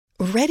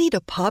Ready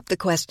to pop the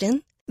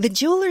question? The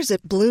jewelers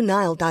at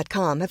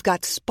BlueNile.com have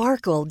got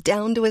sparkle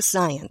down to a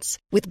science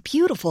with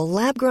beautiful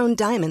lab-grown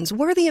diamonds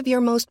worthy of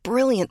your most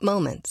brilliant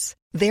moments.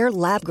 Their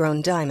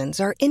lab-grown diamonds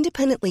are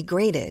independently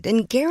graded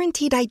and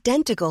guaranteed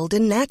identical to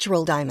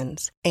natural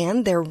diamonds,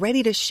 and they're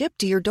ready to ship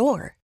to your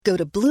door. Go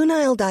to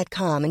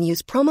BlueNile.com and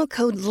use promo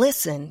code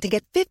LISTEN to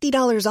get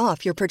 $50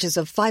 off your purchase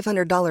of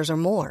 $500 or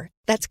more.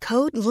 That's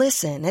code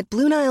LISTEN at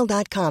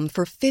BlueNile.com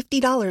for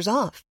 $50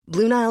 off.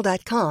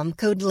 BlueNile.com,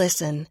 code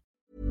LISTEN.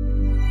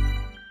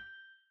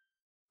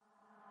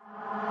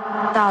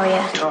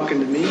 Daria. Talking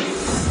to me?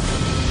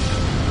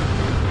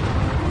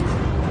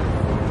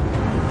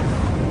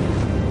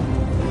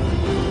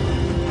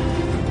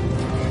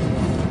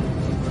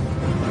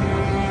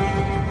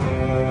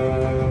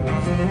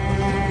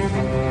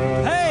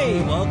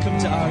 Hey, welcome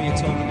to Are You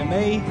Talking to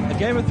Me, a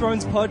Game of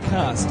Thrones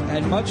podcast.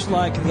 And much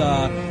like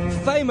the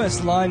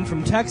famous line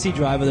from Taxi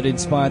Driver that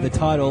inspired the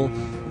title,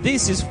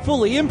 this is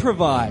fully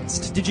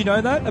improvised. Did you know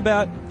that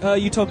about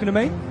You Talking to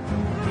Me?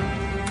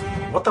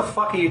 What the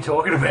fuck are you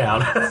talking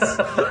about?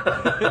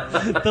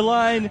 The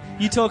line,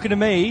 you talking to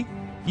me,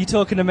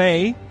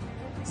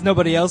 there's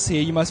nobody else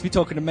here, you must be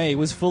talking to me,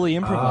 was fully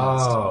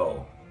improvised.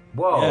 Oh.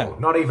 Whoa, Yeah.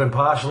 Not even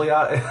partially.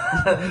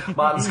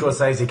 Martin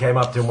Scorsese came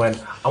up to him and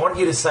went, I want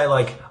you to say,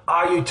 like,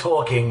 are you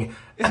talking?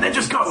 And then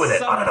just go with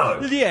it. I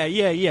don't know.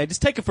 Yeah.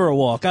 Just take it for a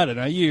walk. I don't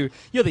know. You're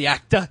the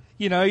actor.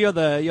 You know, you're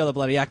the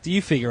bloody actor.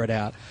 You figure it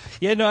out.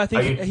 Yeah, no, I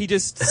think he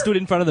just stood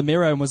in front of the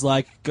mirror and was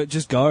like,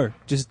 just go.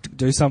 Just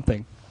do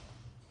something.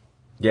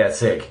 Yeah,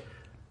 sick.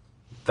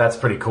 That's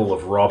pretty cool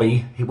of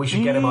Robbie. We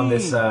should get him on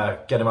this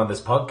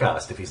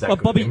podcast if he's that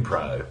good Bobby, at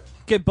improv.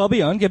 Get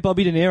Bobby on. Get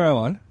Bobby De Niro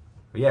on.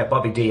 Yeah,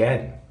 Bobby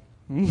DN.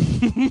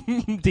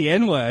 The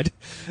N word.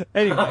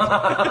 Anyway.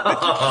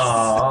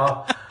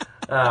 I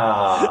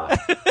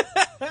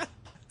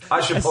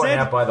should point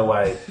out, by the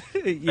way,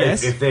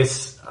 Yes. if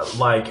this,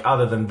 like,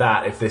 other than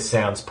that, if this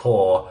sounds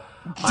poor,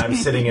 I'm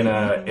sitting in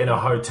a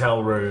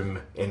hotel room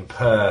in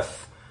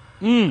Perth,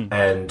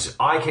 and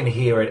I can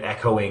hear it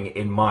echoing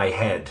in my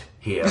head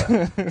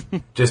here,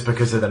 just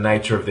because of the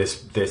nature of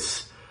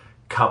this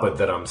cupboard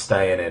that I'm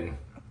staying in.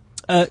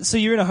 So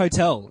you're in a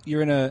hotel.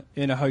 You're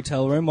in a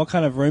hotel room. What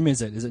kind of room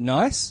is it? Is it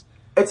nice?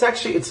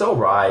 It's all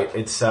right.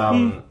 It's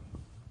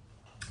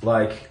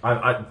like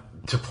I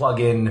to plug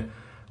in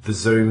the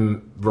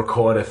Zoom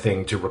recorder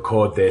thing to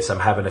record this. I'm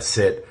having to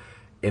sit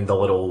in the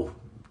little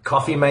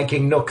coffee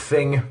making nook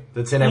thing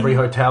that's in every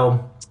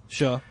hotel.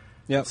 Sure.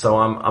 Yep. So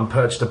I'm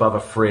perched above a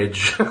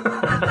fridge, looking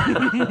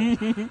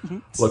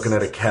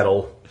at a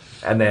kettle,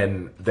 and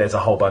then there's a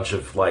whole bunch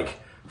of like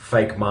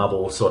fake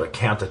marble sort of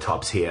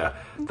countertops here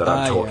that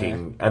I'm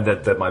talking and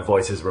that my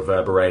voice is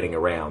reverberating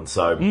around.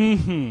 So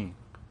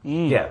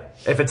yeah,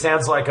 if it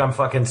sounds like I'm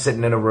fucking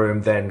sitting in a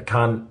room, then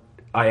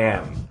I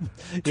am.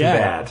 Too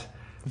bad.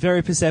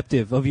 Very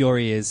perceptive of your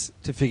ears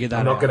to figure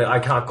that out. I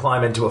can't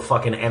climb into a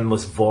fucking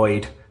endless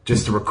void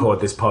just to record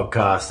this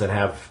podcast and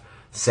have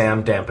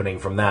sound dampening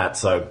from that.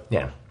 So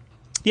yeah.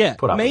 Yeah,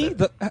 Put up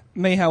with it.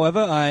 me, however,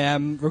 I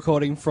am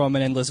recording from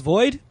an endless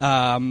void.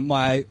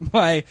 My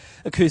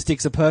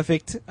acoustics are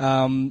perfect.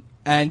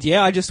 And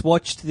yeah, I just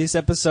watched this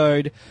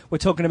episode we're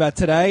talking about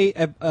today,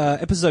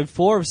 episode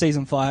 4 of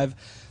season 5,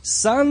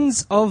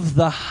 Sons of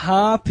the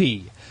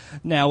Harpy.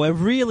 Now, we're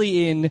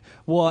really in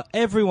what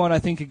everyone, I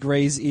think,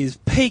 agrees is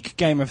peak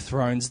Game of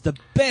Thrones, the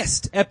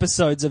best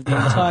episodes of the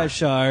entire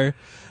show.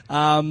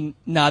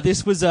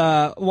 This was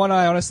one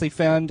I honestly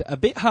found a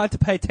bit hard to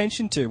pay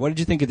attention to. What did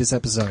you think of this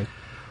episode?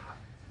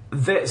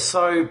 It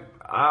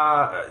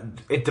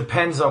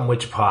depends on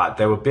which part.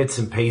 There were bits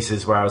and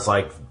pieces where I was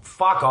like,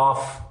 fuck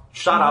off,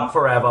 shut up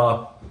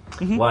forever.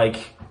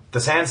 Like,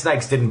 the Sand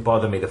Snakes didn't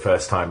bother me the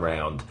first time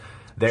round.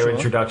 Their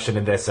introduction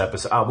in this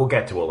episode... we'll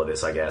get to all of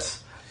this, I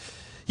guess.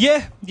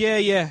 Yeah.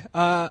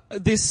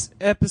 This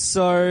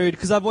episode,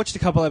 because I've watched a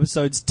couple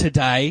episodes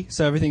today,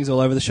 so everything's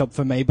all over the shop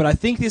for me, but I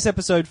think this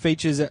episode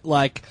features,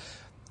 like,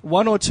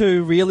 one or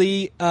two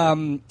really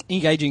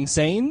engaging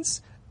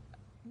scenes.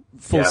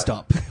 Full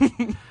stop.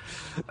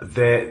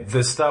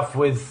 The stuff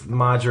with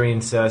Marjorie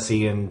and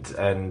Cersei and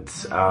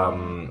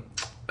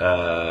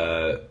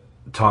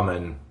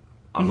Tommen,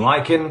 I'm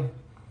liking.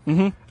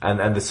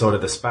 And the sort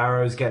of the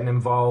Sparrows getting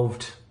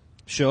involved.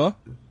 Sure.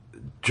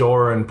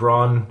 Jorah and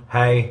Bronn,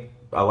 hey,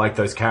 I like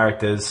those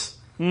characters.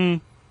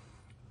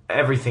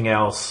 Everything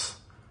else,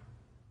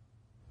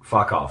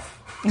 fuck off.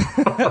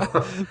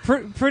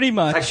 Pretty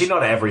much. Actually,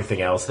 not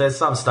everything else. There's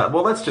some stuff.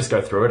 Well, let's just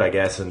go through it, I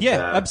guess. And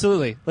yeah,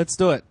 absolutely. Let's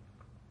do it.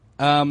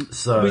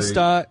 So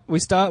we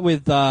start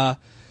with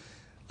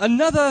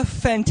another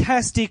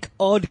fantastic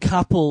odd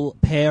couple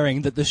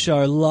pairing that the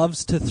show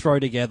loves to throw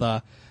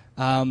together.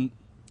 Jorah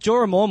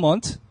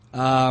Mormont,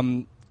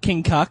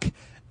 King Cuck.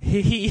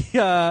 He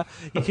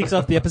kicks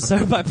off the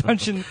episode by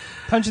punching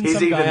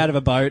some guy out of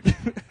a boat.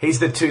 He's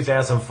the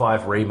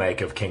 2005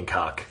 remake of King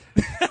Cuck.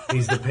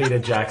 He's the Peter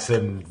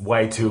Jackson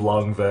way too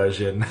long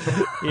version.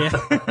 Yeah.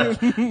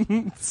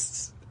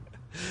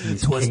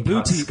 He's King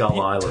Cuck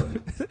Skull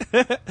Island.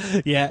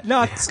 Yeah.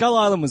 No, Skull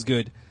Island was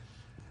good.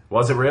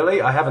 Was it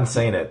really? I haven't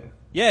seen it.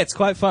 Yeah, it's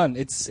quite fun.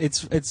 It's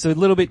a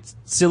little bit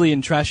silly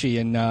and trashy,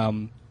 and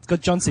it's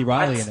got John C.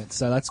 Reilly in it,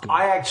 so that's good.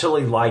 I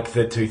actually like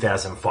the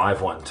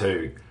 2005 one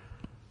too.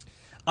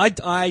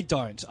 I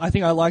don't. I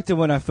think I liked it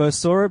when I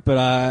first saw it, but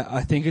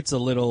I think it's a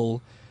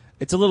little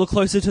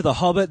closer to The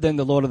Hobbit than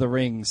The Lord of the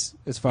Rings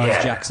as far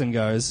as Jackson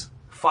goes.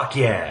 Fuck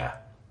yeah.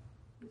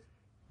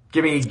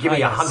 Give me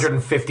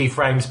 150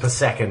 frames per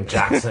second,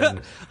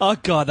 Jackson. Oh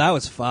god, that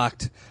was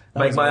fucked.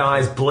 Make my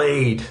eyes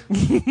bleed.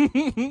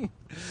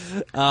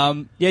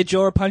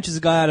 Jorah punches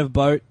a guy out of a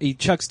boat. He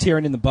chucks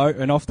Tyrion in the boat,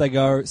 and off they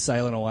go,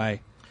 sailing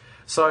away.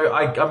 So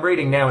I'm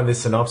reading now in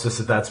this synopsis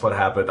that that's what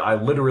happened. I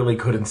literally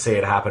couldn't see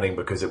it happening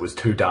because it was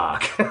too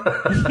dark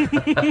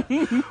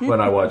when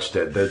I watched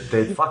it.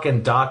 The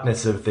fucking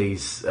darkness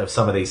of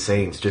some of these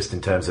scenes, just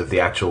in terms of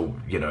the actual,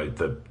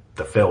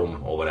 the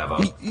film or whatever.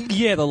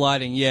 Yeah, the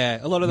lighting, yeah.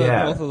 A lot of the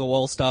north of the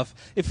wall stuff.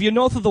 If you're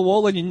north of the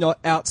wall and you're not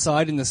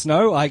outside in the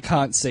snow, I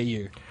can't see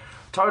you.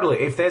 Totally.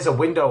 If there's a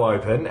window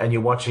open and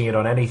you're watching it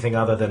on anything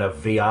other than a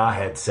VR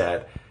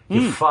headset,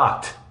 you're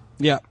fucked.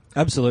 Yeah,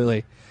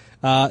 absolutely.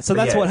 So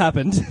that's what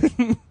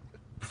happened.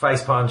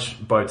 Face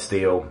punch, boat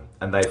steal,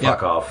 and they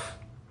fuck off.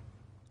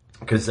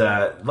 Because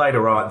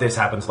later on, this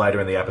happens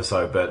later in the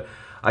episode, but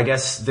I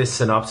guess this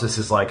synopsis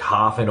is like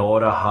half in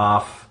order,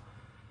 half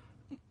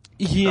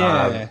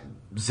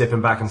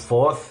zipping back and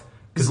forth.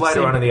 Because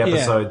later on in the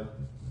episode,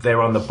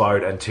 they're on the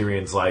boat and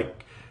Tyrion's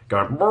like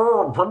going,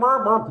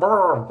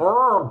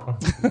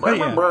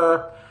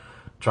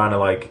 trying to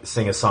like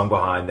sing a song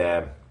behind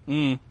there.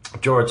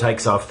 Jorah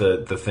takes off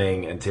the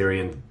thing and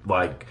Tyrion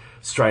like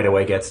straight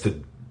away gets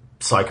to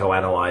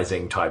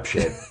psychoanalyzing type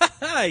shit.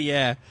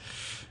 Yeah.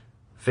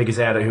 Figures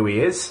out who he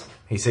is.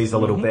 He sees the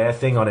little bear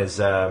thing on his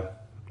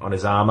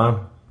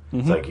armor.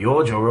 It's like,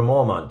 you're Jorah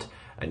Mormont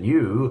and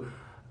you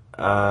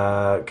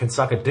can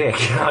suck a dick.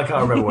 I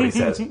can't remember what he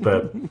says,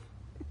 but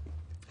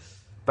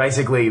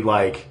basically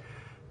like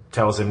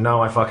tells him,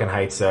 no, I fucking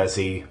hate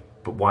Cersei,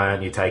 but why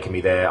aren't you taking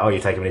me there? Oh,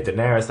 you're taking me to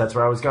Daenerys. That's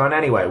where I was going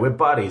anyway. We're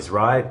buddies,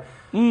 right?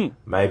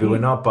 Maybe we're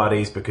not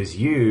buddies because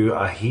you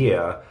are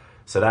here,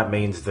 so that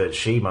means that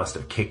she must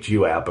have kicked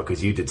you out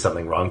because you did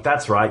something wrong.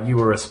 That's right, you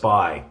were a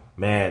spy.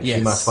 Man,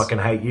 she must fucking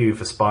hate you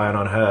for spying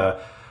on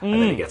her. And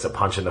then he gets a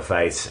punch in the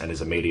face and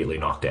is immediately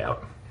knocked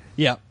out.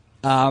 Yeah.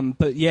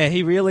 But yeah,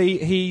 he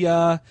really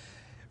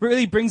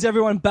brings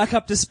everyone back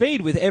up to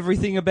speed with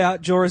everything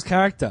about Jorah's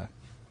character.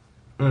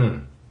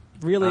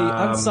 Really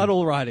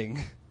unsubtle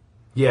writing.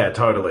 Yeah,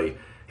 totally.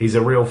 He's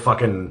a real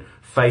fucking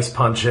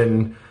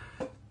face-punching,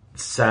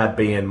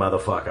 sad-being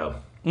motherfucker.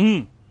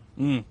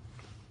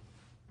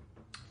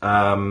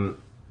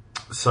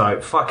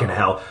 So, fucking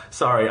hell.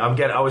 Sorry,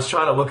 I was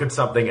trying to look at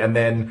something and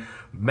then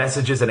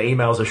messages and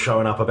emails are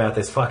showing up about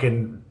this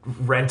fucking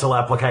rental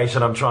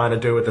application I'm trying to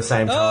do at the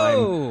same time.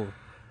 Oh!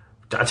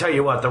 I tell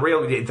you what, the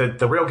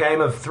real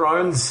Game of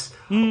Thrones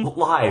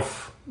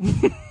life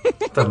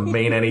doesn't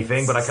mean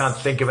anything, but I can't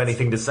think of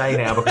anything to say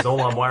now because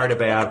all I'm worried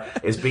about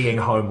is being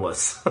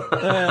homeless.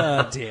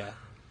 Oh, dear.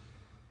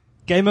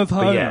 Game of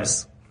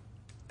Homes.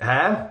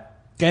 Huh?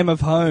 Game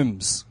of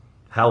Homes.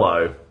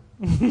 Hello.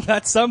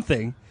 That's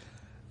something.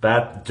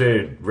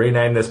 Dude,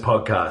 rename this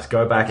podcast.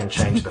 Go back and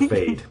change the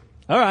feed.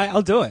 All right,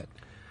 I'll do it.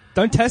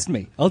 Don't test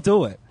me. I'll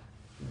do it.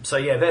 So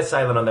yeah, they're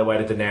sailing on their way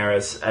to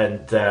Daenerys,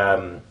 and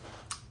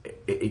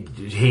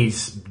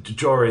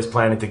Jorah is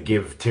planning to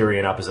give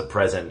Tyrion up as a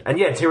present. And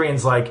yeah,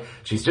 Tyrion's like,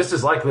 she's just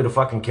as likely to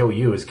fucking kill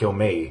you as kill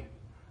me,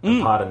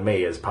 and pardon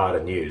me as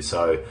pardon you.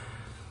 So,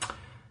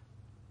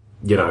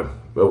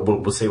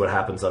 we'll see what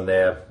happens on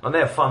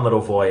their fun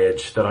little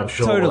voyage that I'm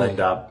sure will end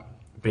up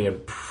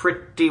being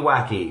pretty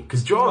wacky.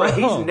 Because Jorah,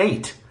 he's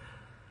neat.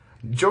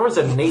 Jorah's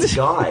a neat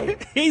guy.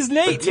 He's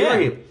neat, but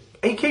Tyrion,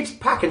 he keeps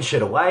packing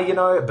shit away,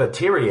 but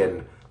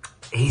Tyrion,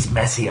 he's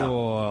messier.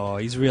 Oh,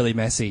 he's really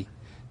messy.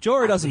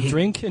 Jorah doesn't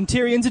drink, and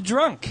Tyrion's a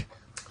drunk.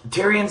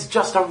 Tyrion's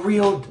just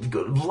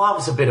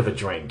loves a bit of a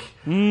drink.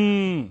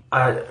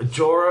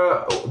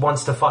 Jorah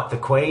wants to fuck the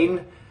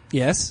queen.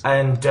 Yes.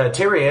 And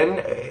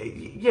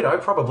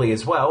Tyrion, probably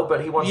as well,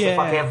 but he wants to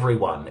fuck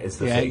everyone, is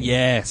the thing.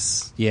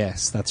 Yes,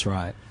 that's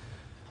right.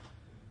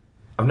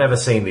 I've never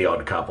seen The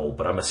Odd Couple,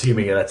 but I'm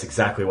assuming that's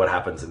exactly what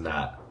happens in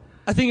that.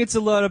 I think it's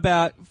a lot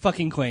about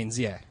fucking queens,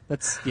 yeah.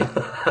 That's, yeah.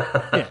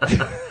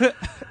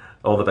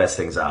 All the best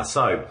things are.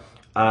 So,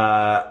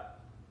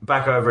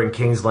 back over in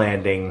King's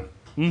Landing,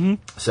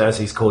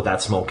 Cersei's called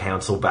that small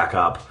council back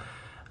up,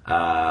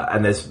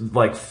 and there's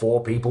like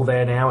 4 people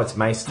there now. It's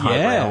Mace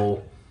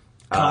Tyrell,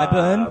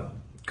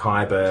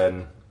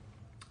 Qyburn,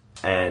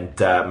 and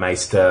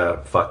Maester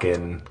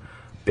fucking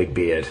Big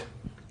Beard.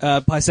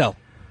 Pycelle.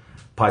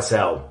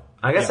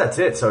 I guess that's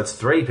it. So it's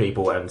 3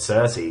 people and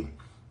Cersei.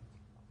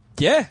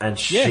 Yeah. And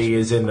she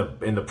is in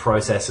the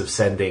process of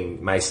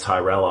sending Mace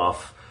Tyrell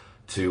off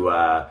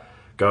to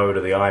go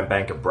to the Iron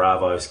Bank of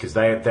Braavos because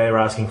they're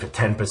asking for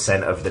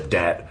 10% of the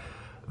debt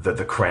that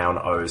the Crown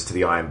owes to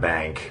the Iron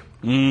Bank.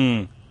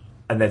 And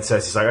then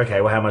Cersei's like,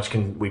 okay, well, how much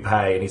can we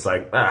pay? And he's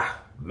like,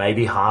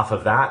 maybe half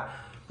of that.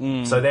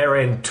 So they're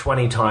in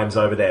 20 times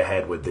over their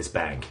head with this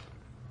bank.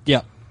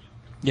 Yeah.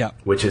 Yeah.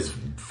 Which is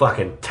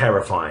fucking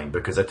terrifying,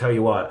 because I tell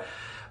you what,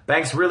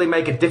 banks really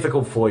make it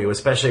difficult for you,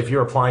 especially if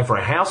you're applying for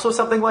a house or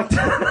something like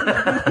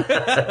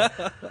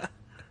that.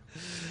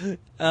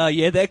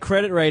 Yeah, their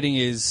credit rating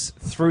is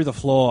through the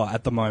floor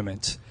at the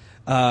moment.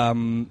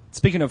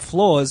 Speaking of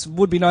floors,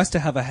 would be nice to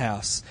have a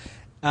house.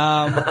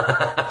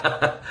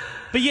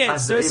 But yeah,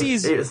 Cersei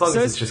is... As long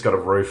as it's just got a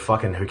roof,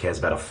 fucking who cares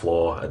about a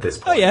floor at this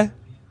point? Oh, yeah.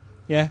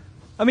 Yeah.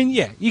 I mean,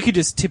 yeah, you could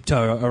just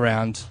tiptoe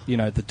around,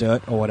 the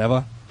dirt or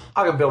whatever.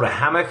 I can build a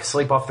hammock,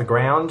 sleep off the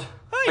ground.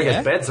 Oh, I yeah.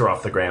 guess beds are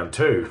off the ground,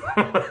 too.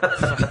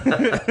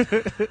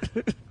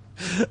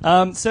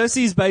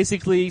 Cersei's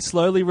basically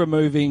slowly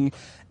removing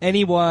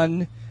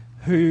anyone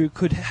who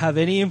could have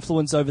any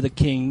influence over the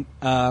king,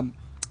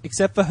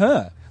 except for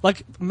her.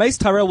 Like, Mace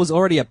Tyrell was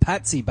already a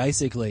patsy,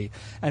 basically,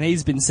 and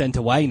he's been sent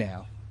away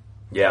now.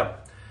 Yeah.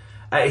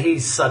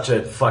 He's such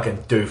a fucking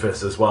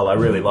doofus as well. I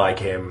really like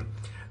him.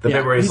 The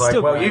bit where he's like,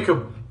 well, great.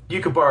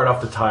 you could borrow it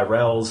off the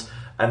Tyrells,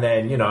 and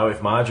then,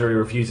 if Marjorie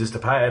refuses to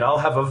pay it, I'll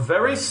have a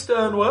very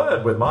stern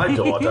word with my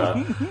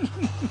daughter.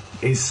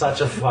 He's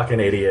such a fucking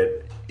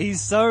idiot.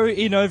 He's so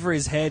in over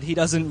his head, he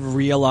doesn't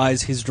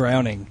realise he's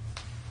drowning.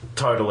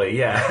 Totally,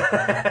 yeah.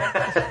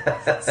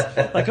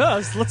 Like,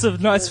 there's lots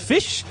of nice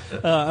fish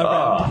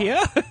around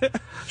here.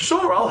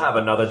 Sure, I'll have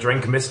another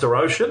drink, Mr.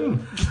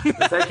 Ocean.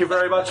 Thank you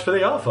very much for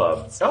the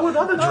offer. Oh,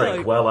 another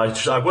drink. Well,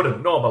 I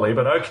wouldn't normally,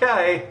 but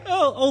okay.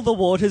 Oh, all the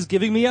water's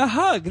giving me a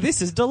hug.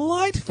 This is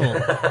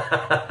delightful.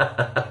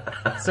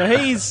 So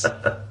he's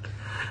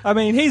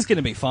going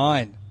to be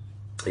fine.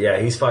 Yeah,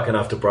 he's fucking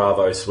after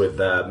Bravos with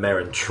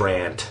Meryn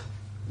Trant.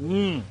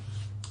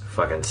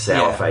 Fucking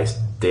sour-faced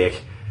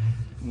dick.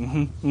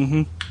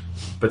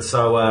 But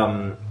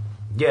so,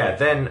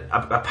 then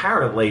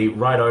apparently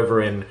right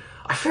over in...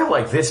 I feel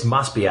like this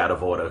must be out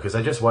of order because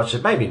I just watched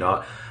it. Maybe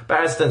not.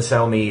 Barristan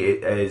Selmy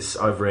is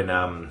over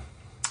in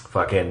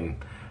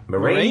fucking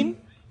Marine.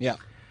 Yeah.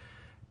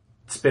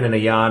 Spinning a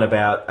yarn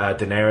about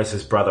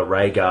Daenerys' brother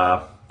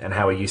Rhaegar and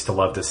how he used to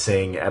love to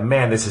sing. And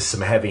man, this is some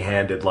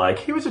heavy-handed, like,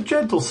 he was a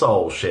gentle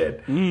soul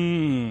shit.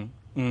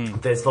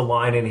 There's the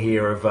line in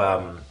here of...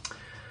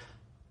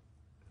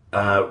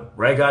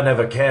 Rhaegar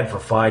never cared for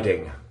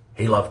fighting.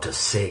 He loved to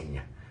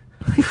sing.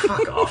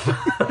 Fuck off.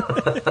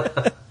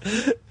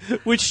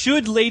 Which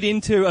should lead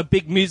into a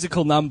big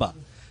musical number.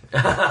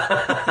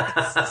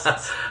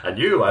 And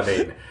you're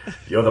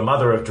the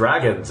mother of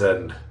dragons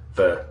and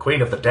the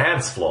queen of the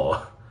dance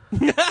floor.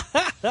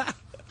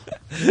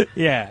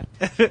 Yeah.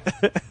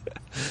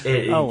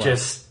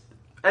 Just...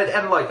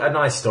 And like, a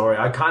nice story.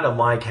 I kind of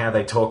like how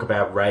they talk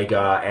about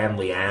Rhaegar and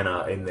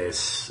Lyanna in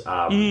this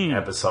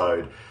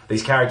episode.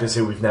 These characters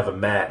who we've never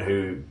met,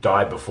 who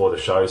died before the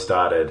show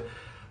started,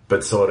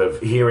 but sort of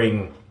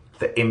hearing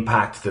the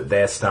impact that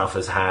their stuff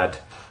has had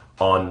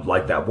on,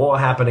 like, that war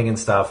happening and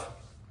stuff.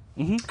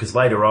 Because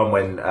later on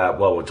when...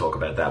 we'll talk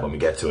about that when we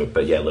get to it,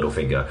 but yeah,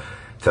 Littlefinger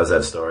tells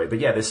that story. But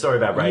yeah, this story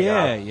about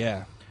Rhaegar.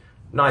 Yeah.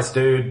 Nice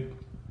dude,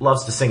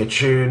 loves to sing a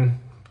tune.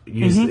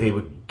 He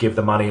would give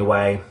the money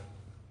away.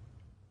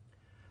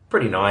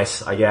 Pretty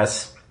nice, I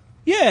guess.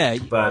 Yeah,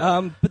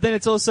 but then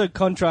it's also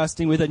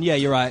contrasting with, and yeah,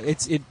 you're right.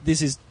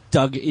 This is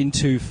dug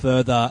into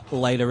further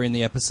later in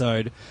the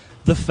episode,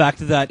 the fact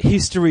that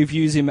history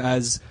views him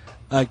as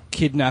a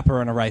kidnapper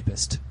and a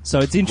rapist. So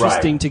it's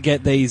interesting to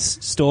get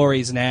these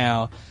stories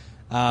now,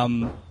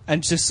 and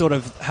just sort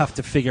of have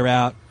to figure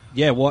out,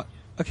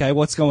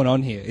 what's going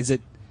on here? Is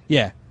it?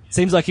 Yeah,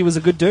 seems like he was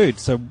a good dude.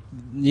 So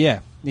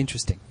yeah,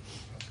 interesting.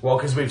 Well,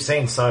 because we've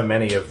seen so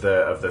many of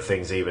the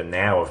things even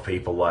now of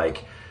people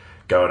like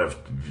going of,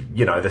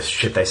 the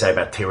shit they say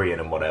about Tyrion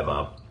and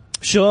whatever.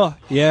 Sure,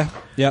 yeah,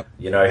 yep.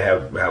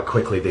 How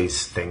quickly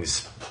these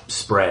things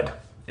spread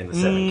in the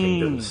Seven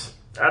Kingdoms.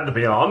 And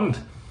beyond.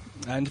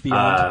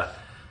 But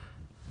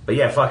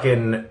yeah,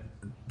 fucking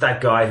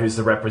that guy who's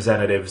the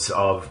representative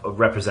of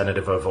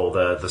all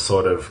the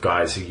sort of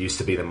guys who used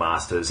to be the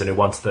masters and who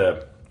wants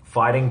the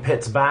fighting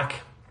pits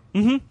back.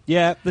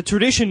 Yeah, the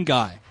tradition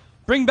guy.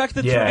 Bring back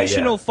the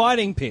traditional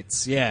fighting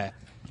pits, yeah.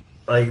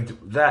 Like,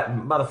 that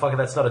motherfucker,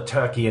 that's not a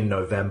turkey in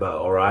November,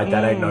 alright?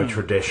 That ain't no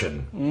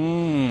tradition.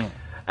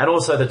 And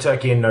also, the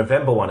turkey in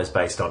November one is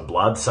based on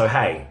blood, so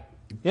hey,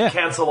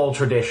 cancel all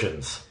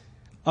traditions.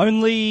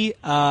 Only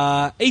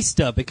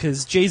Easter,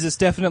 because Jesus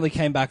definitely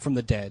came back from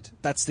the dead.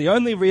 That's the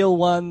only real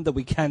one that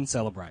we can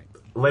celebrate.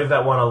 Leave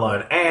that one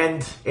alone.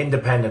 And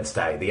Independence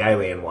Day, the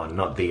alien one,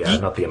 not the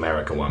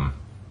American one.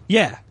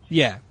 Yeah.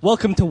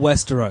 Welcome to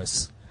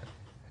Westeros.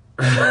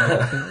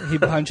 He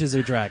punches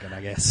a dragon,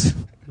 I guess.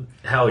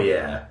 Hell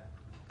yeah.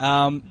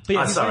 But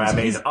yeah,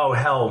 oh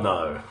hell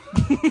no.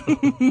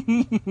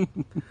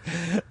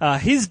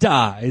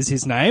 Hizdahr is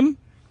his name.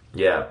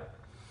 Yeah.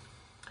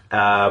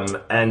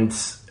 And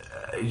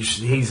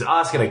he's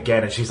asking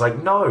again, and she's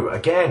like, no,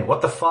 again,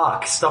 what the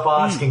fuck? Stop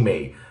asking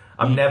me.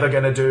 I'm never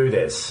going to do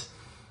this.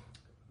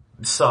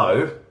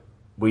 So,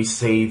 we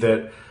see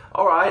that,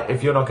 alright,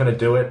 if you're not going to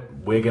do it,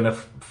 we're going to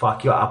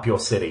fuck you up your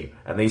city.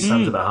 And these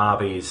Sons of the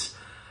Harpies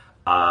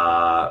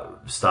are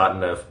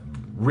starting to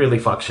really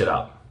fuck shit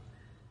up.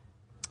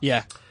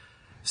 Yeah.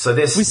 So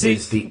this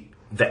is the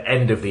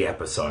end of the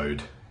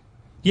episode.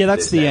 Yeah,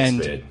 that's the end.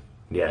 Bit.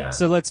 Yeah.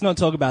 So let's not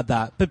talk about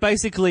that. But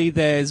basically,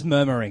 there's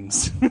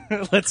murmurings,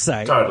 let's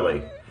say.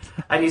 Totally.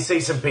 And you see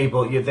some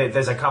people,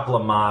 there's a couple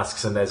of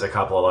masks and there's a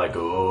couple of like,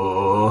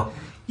 oh.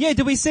 Yeah,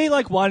 do we see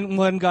like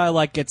one guy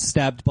like gets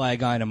stabbed by a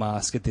guy in a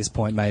mask at this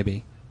point,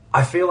 maybe?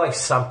 I feel like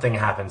something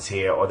happens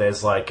here, or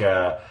there's like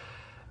a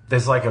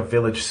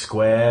village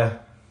square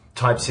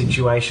type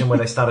situation where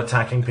they start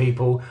attacking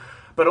people.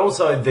 But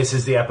also, this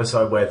is the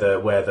episode where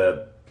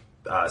the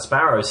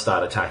sparrows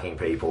start attacking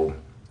people.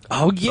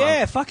 Oh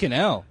yeah, fucking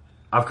hell!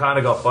 I've kind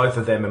of got both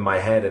of them in my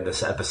head at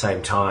the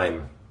same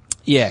time.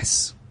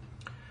 Yes,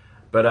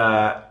 but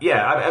at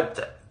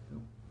the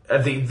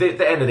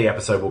end of the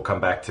episode, we'll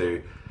come back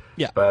to.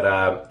 Yeah.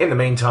 But in the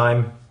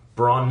meantime,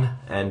 Bronn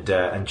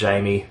and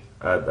Jamie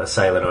are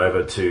sailing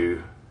over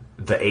to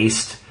the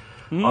east.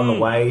 On the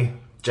way,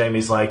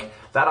 Jamie's like,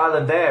 "That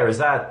island there, is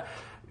that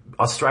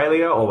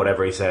Australia or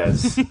whatever he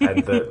says?"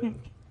 And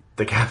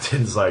the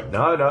captain's like,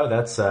 "No,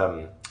 that's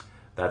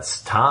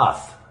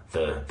Tarth,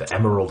 the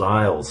Emerald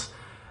Isles."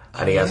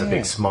 And he has a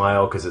big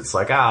smile because it's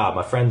like,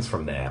 my friend's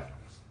from there.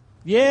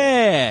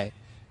 Yeah,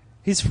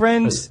 his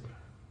friend,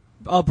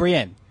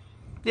 Brienne.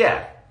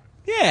 Yeah,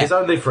 his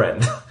only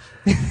friend.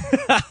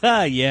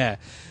 Yeah,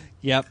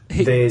 yep.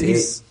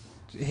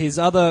 His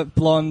other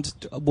blonde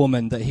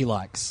woman that he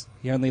likes.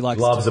 He only likes...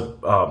 Loves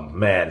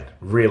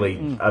really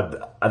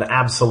an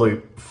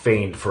absolute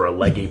fiend for a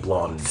leggy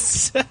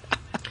blonde.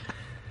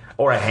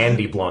 Or a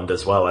handy blonde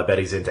as well. I bet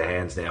he's into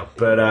hands now.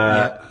 But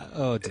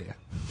oh dear.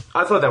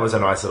 I thought that was a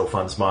nice little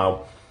fun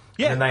smile.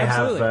 Yeah, and they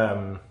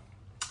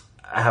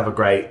have a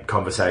great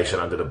conversation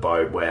under the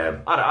boat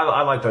where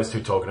I like those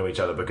two talking to each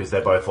other because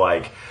they're both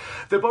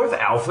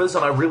alphas,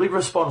 and I really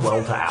respond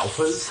well to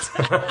alphas.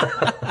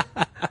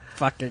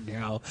 Fucking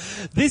hell.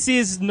 This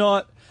is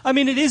not... I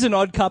mean, it is an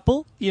odd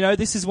couple. You know,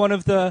 this is one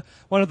of the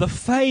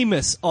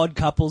famous odd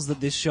couples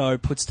that this show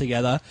puts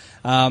together.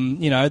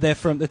 You know, they're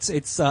from...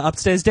 It's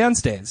upstairs,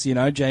 downstairs, you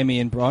know, Jamie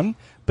and Bronn.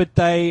 But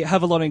they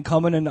have a lot in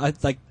common, and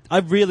I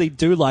really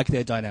do like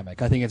their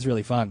dynamic. I think it's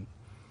really fun.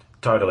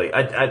 Totally.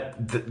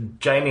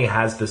 Jamie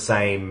has the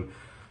same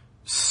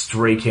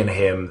streak in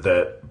him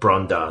that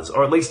Bronn does,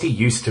 or at least he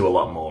used to a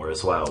lot more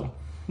as well.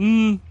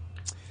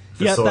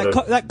 Yeah,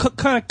 that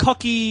kind of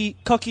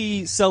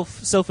cocky,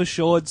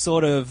 self-assured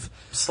sort of...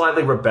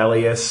 Slightly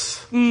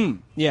rebellious.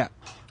 Yeah.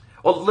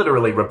 Or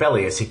literally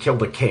rebellious. He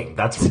killed a king.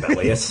 That's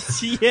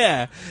rebellious.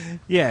 Yeah.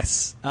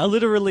 Yes.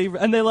 Literally.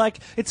 And they're like,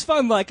 it's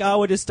fun, like,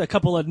 we're just a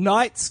couple of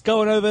knights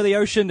going over the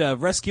ocean to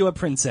rescue a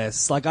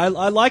princess. Like, I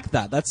like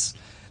that.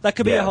 That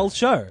could be a whole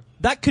show.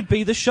 That could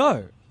be the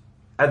show.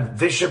 And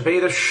this should be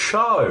the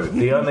show.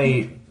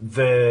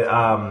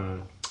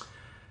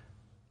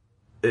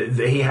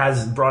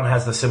 Bronn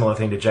has the similar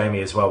thing to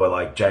Jamie as well, where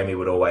like Jamie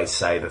would always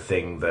say the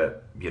thing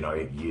that, you know,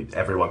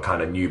 everyone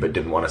kind of knew but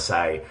didn't want to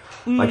say.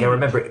 Like I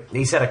remember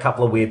he said a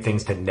couple of weird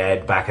things to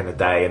Ned back in the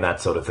day and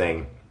that sort of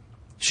thing.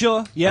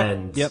 Sure, yeah.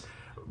 And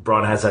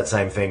Bronn has that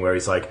same thing where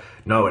he's like,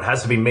 "No, it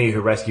has to be me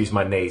who rescues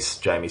my niece,"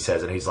 Jamie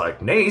says, and he's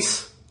like,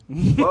 "Niece?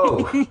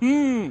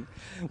 Whoa."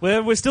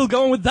 Well, we're still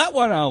going with that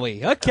one, are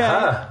we?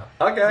 Okay.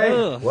 Okay.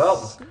 Ugh.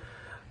 Well,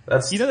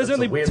 that's there's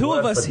only two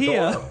of us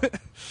here.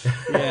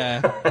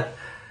 Yeah.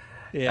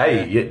 Yeah.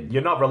 Hey,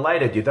 you're not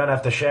related. You don't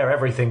have to share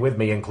everything with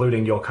me,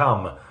 including your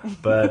cum.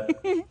 But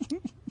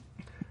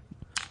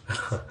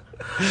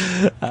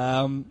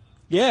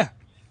yeah.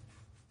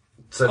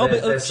 So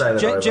they say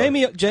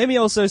that Jamie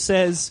also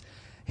says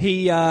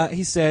he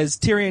says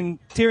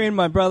Tyrion,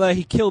 my brother,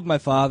 he killed my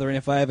father, and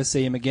if I ever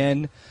see him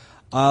again,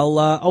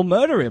 I'll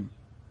murder him.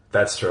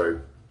 That's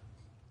true.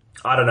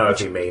 I don't know if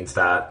he means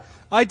that.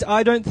 I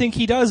don't think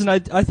he does, and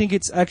I think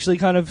it's actually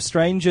kind of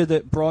stranger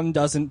that Bronn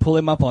doesn't pull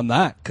him up on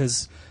that,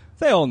 because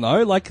they all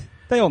know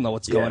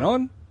what's going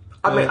on.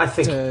 I mean, I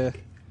think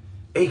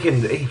he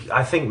can.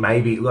 I think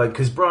maybe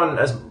because Bronn,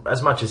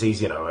 as much as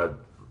he's a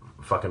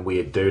fucking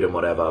weird dude and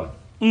whatever,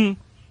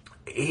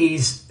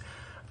 he's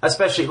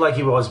especially like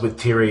he was with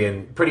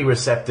Tyrion, pretty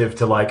receptive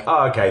to like,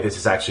 oh, okay, this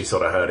is actually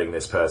sort of hurting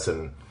this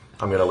person.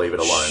 I'm going to leave it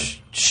alone.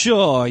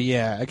 Sure,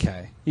 yeah,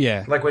 okay,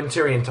 yeah. Like when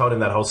Tyrion told him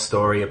that whole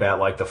story about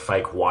like the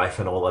fake wife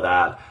and all of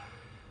that.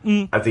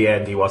 At the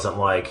end, he wasn't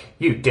like,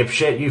 "You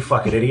dipshit, you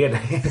fucking idiot."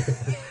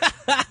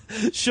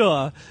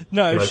 Sure,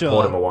 no, sure.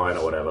 Poured him a wine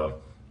or whatever.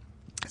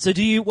 So,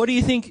 what do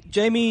you think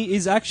Jamie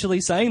is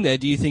actually saying there?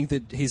 Do you think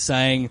that he's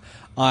saying,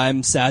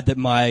 "I'm sad that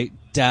my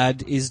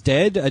dad is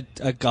dead,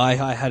 a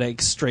guy I had an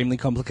extremely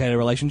complicated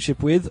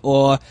relationship with,"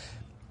 or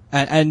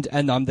and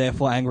I'm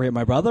therefore angry at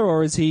my brother,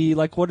 or is he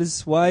like,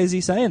 why is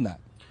he saying that?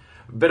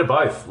 A bit of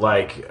both.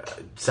 Like,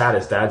 sad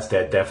as dad's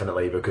dead,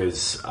 definitely,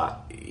 because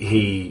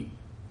he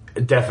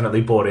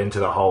definitely bought into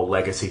the whole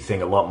legacy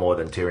thing a lot more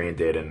than Tyrion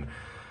did, and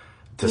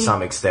to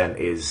some extent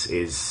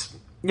is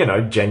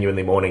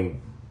genuinely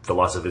mourning the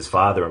loss of his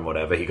father and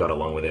whatever. He got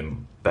along with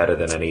him better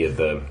than any of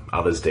the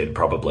others did,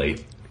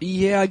 probably.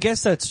 Yeah, I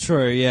guess that's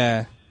true,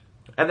 yeah.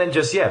 And then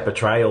just,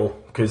 betrayal,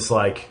 because,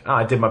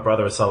 I did my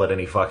brother a solid and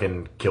he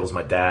fucking kills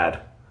my dad.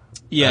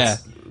 Yeah.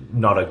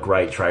 not a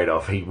great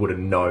trade-off. He would have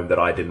known that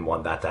I didn't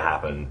want that to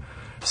happen.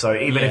 So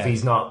even if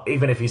he's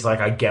like,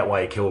 I get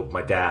why he killed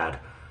my dad,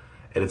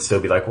 it'd still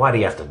be like, why do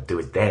you have to do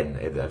it then?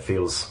 It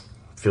feels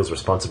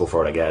responsible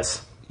for it, I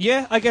guess.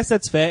 Yeah, I guess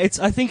that's fair.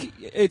 I think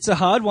it's a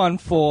hard one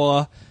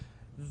for,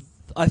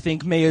 I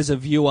think, me as a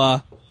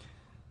viewer,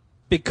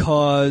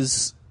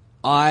 because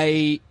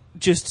I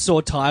just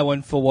saw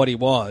Tywin for what he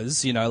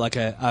was, like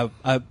a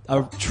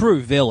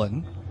true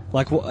villain,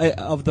 like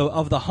of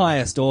the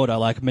highest order,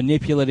 like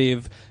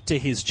manipulative to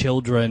his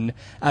children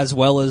as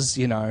well as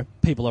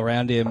people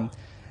around him,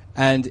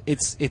 and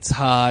it's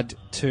hard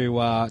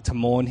to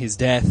mourn his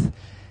death.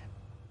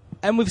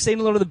 And we've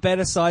seen a lot of the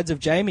better sides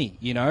of Jaime,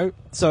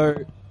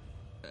 so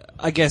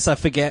I guess I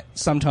forget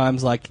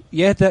sometimes,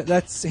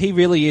 that's he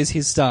really is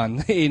his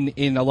son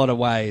in a lot of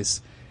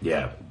ways.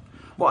 Yeah.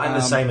 Well, and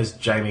the same as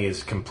Jaime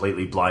is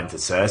completely blind to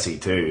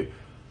Cersei too.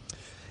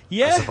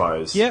 Yeah. I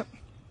suppose. Yep.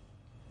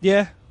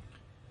 Yeah.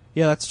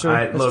 Yeah, that's true.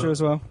 That's true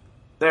as well.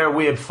 They're a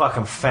weird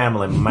fucking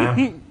family,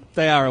 man.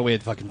 They are a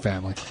weird fucking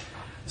family.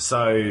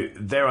 So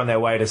they're on their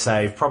way to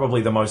save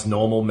probably the most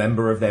normal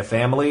member of their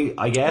family,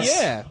 I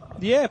guess.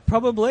 Yeah,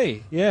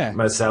 probably. Yeah.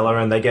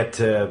 Myrcella, and they get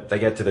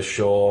to the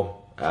shore.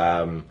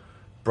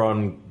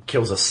 Bronn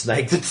kills a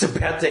snake that's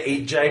about to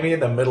eat Jaime in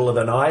the middle of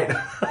the night.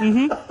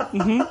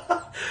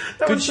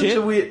 That Good was shit. such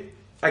a weird.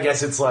 I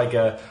guess it's like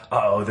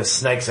the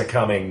snakes are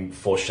coming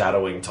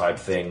foreshadowing type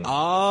thing.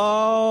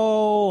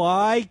 Oh,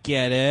 I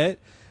get it.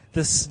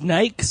 The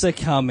snakes are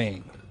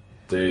coming.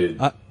 Dude,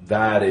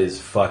 that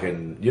is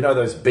fucking... You know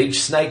those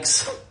beach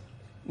snakes?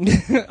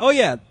 Oh,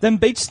 yeah, them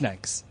beach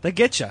snakes. They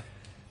get you.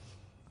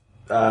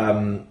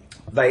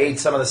 They eat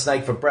some of the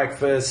snake for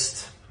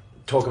breakfast.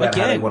 Talk about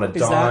how they want to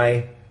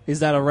die. Is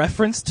that a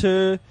reference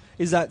to...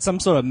 Is that some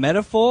sort of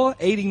metaphor?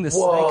 Eating the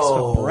snakes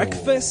for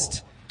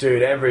breakfast?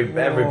 Dude, every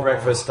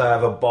breakfast I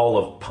have a bowl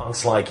of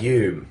punks like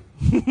you.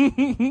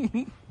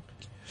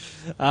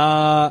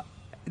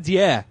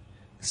 Yeah.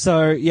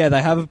 So,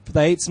 yeah,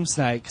 they eat some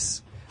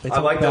snakes. I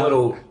like the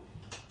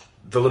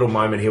little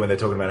moment here when they're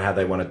talking about how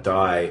they want to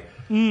die.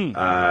 And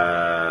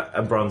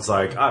Bronn's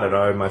like, I don't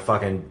know, my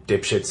fucking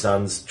dipshit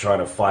sons trying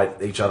to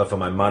fight each other for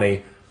my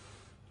money.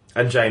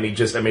 And Jaime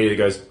just immediately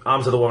goes,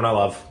 arms of the woman I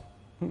love.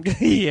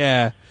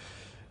 Yeah.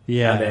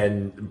 Yeah. And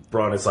then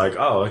Bronn is like,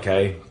 oh,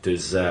 okay,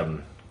 does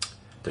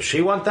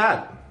she want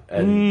that?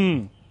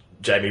 And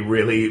Jaime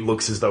really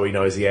looks as though he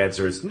knows the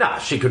answer is, nah,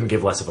 she couldn't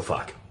give less of a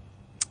fuck.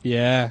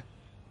 Yeah.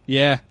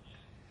 Yeah.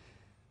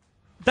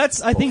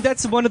 I think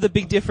that's one of the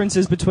big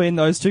differences between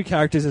those two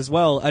characters as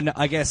well, and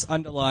I guess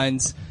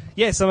underlines,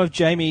 some of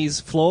Jaime's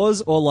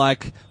flaws or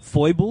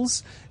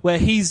foibles, where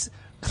he's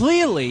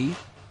clearly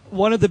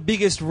one of the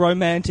biggest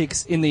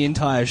romantics in the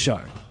entire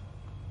show.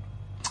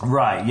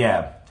 Right,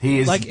 yeah. He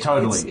is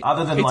totally.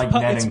 Other than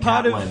Ned and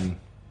Catelyn.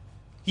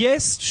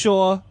 Yes,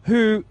 sure.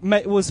 Who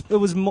was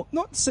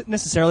not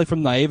necessarily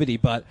from naivety,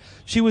 but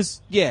she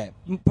was,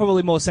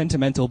 probably more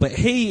sentimental. But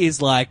he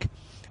is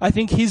I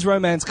think his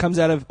romance comes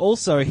out of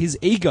also his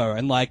ego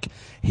and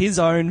his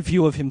own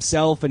view of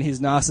himself and his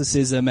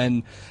narcissism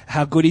and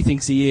how good he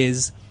thinks he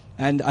is.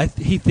 And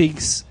he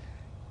thinks,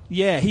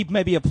 he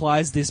maybe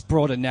applies this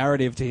broader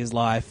narrative to his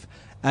life,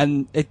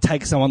 and it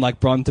takes someone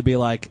like Bronn to be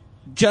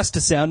just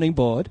a sounding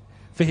board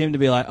for him to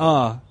be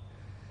oh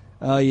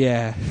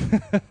yeah.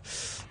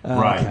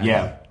 Right, okay.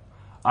 Yeah.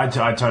 I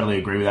totally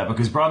agree with that,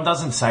 because Bronn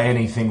doesn't say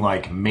anything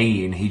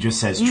mean. He just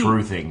says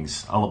true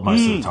things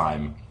most of the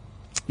time.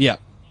 Yeah.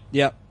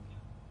 Yep.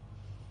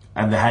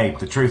 And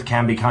the truth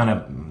can be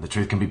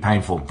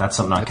painful. That's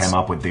something I came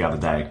up with the other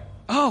day.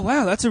 Oh,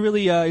 wow, that's a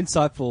really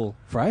insightful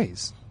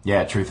phrase.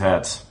 Yeah, truth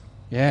hurts.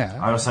 Yeah.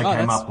 I also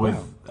came up with...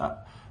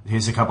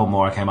 here's a couple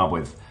more I came up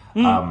with.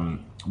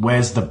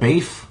 Where's the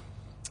beef?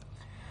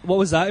 What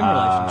was that in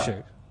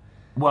relationship?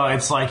 Well,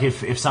 it's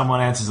if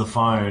someone answers the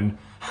phone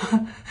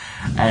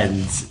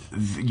and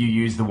you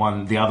use the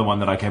other one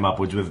that I came up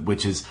with,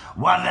 which is,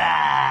 what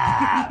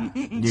up?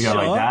 You go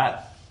like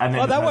that. And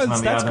then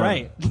that's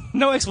great.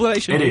 No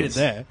explanation needed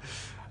there.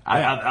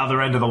 Other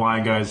end of the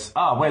line goes,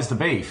 oh, where's the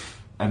beef?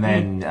 And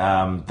then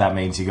that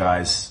means you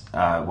guys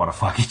want to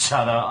fuck each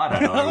other. I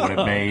don't know what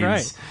it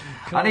means.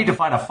 I need to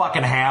find a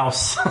fucking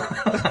house.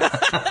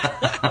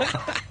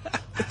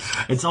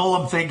 It's all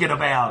I'm thinking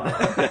about.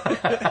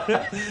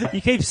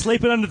 You keep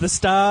sleeping under the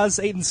stars,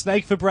 eating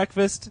snake for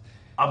breakfast.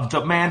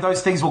 Man,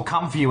 those things will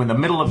come for you in the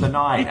middle of the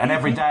night, and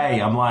every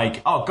day I'm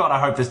like, oh God,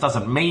 I hope this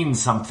doesn't mean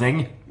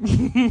something.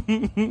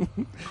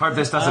 Hope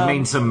this doesn't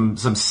mean some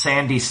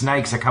sandy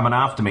snakes are coming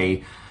after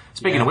me.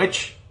 Speaking of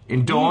which,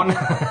 in Dawn, before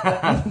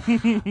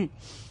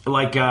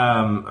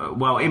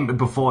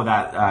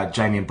that,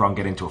 Jaime and Bronn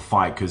get into a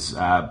fight because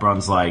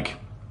Bronn's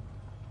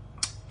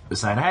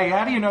saying, hey,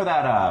 how do you know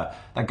that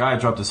guy who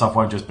dropped us off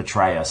won't just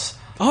betray us?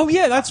 Oh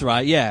yeah, that's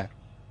right, yeah.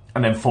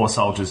 And then 4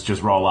 soldiers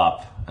just roll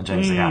up, and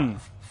Jaime's like,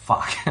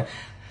 fuck.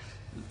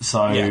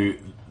 So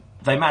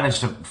they manage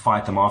to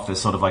fight them off. There's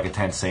sort of a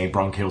tense scene.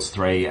 Bronn kills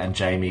 3, and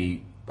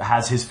Jaime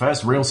has his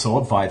first real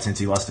sword fight since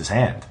he lost his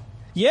hand.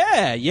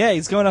 Yeah,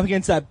 he's going up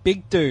against that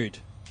big dude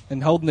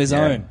and holding his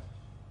own.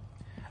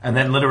 And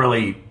then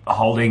literally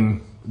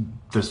holding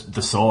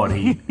the sword,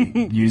 he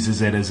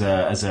uses it as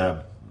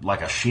a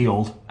like a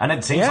shield, and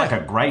it seems like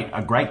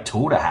a great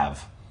tool to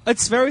have.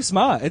 It's very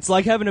smart. It's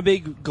like having a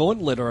big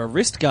gauntlet or a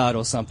wrist guard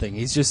or something.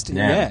 He's just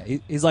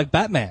he's like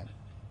Batman.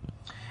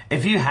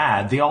 If you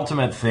had the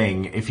ultimate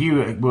thing, if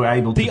you were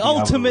able to...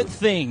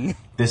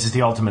 This is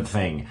the ultimate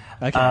thing.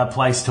 Okay.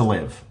 Place to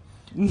live.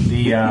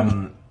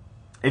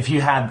 If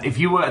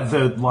you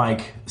were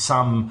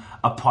some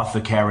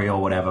apothecary or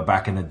whatever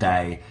back in the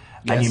day,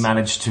 and you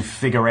managed to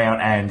figure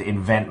out and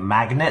invent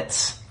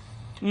magnets,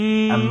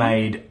 and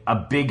made a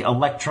big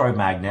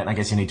electromagnet, I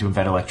guess you need to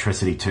invent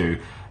electricity too,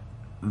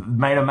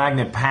 made a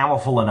magnet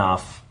powerful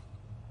enough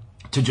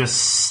to just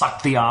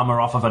suck the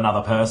armor off of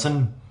another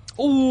person...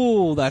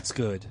 Ooh, that's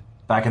good.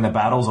 Back in the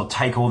battles, or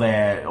take all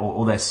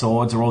their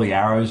swords or all the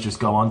arrows, just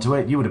go onto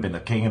it, you would have been the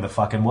king of the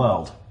fucking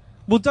world.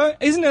 Well,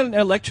 isn't an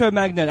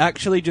electromagnet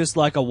actually just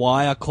like a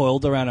wire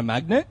coiled around a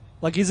magnet?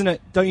 Like, isn't it?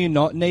 Don't you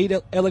not need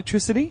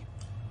electricity?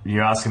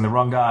 You're asking the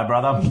wrong guy,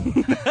 brother.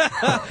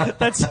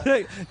 That's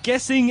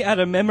guessing at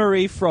a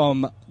memory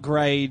from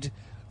grade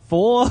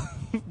 4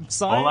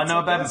 science. All I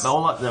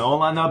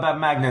know about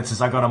magnets is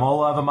I got them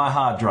all over my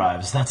hard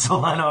drives. That's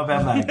all I know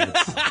about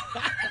magnets.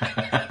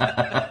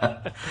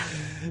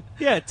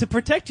 Yeah, to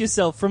protect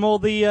yourself from all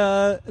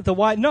the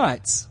white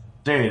knights.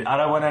 Dude, I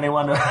don't want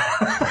anyone to...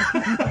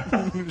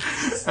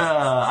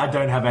 I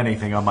don't have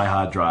anything on my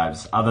hard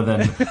drives other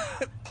than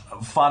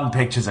fun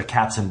pictures of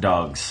cats and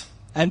dogs.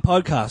 And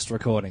podcast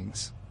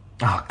recordings.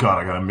 Oh, God,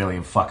 I got a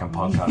million fucking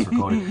podcast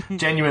recordings.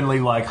 Genuinely,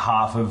 like,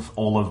 half of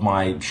all of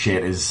my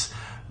shit is...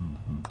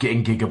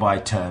 in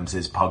gigabyte terms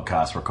is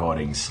podcast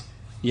recordings.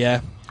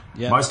 Yeah.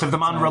 Most of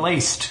them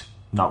unreleased.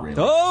 Not really.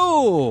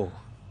 Oh!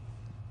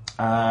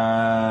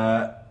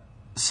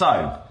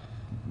 So,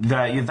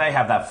 they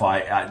have that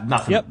fight.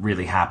 Nothing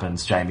really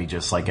happens. Jamie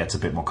just gets a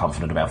bit more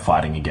confident about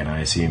fighting again, I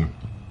assume.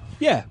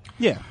 Yeah.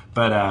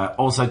 But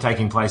also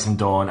taking place in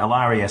Dawn,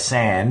 Ilaria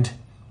Sand,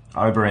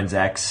 Oberyn's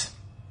ex.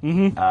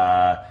 Mm-hmm.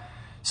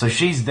 So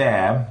she's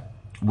there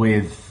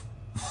with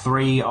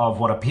 3 of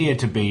what appear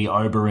to be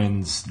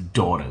Oberyn's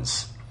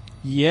daughters.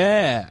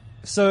 Yeah.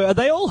 So are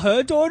they all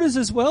her daughters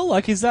as well?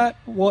 Like, is that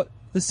what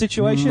the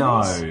situation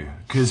is? No,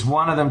 because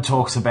one of them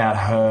talks about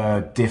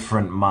her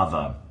different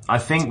mother. I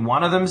think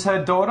one of them's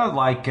her daughter,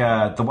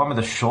 the one with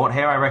the short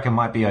hair, I reckon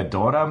might be her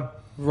daughter.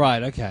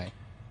 Right, okay.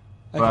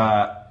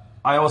 But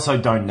I also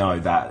don't know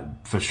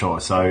that for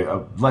sure,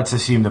 so let's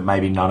assume that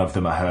maybe none of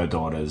them are her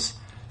daughters.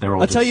 They're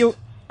all I tell you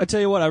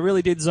what, I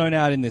really did zone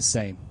out in this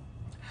scene.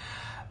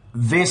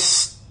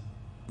 These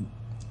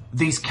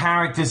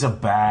characters are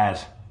bad.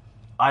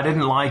 I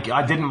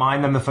didn't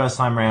mind them the first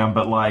time round,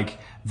 but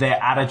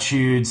their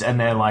attitudes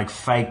and their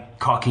fake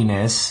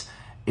cockiness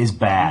is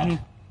bad.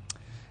 Mm-hmm.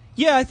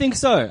 Yeah, I think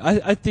so.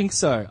 I think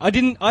so. I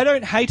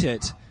don't hate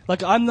it.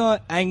 I'm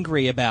not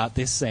angry about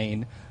this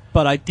scene,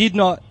 but I did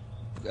not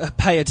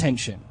pay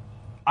attention.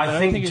 I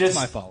don't think it's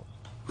my fault.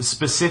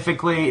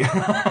 Specifically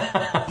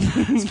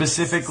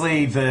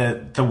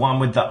the one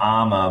with the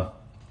armor,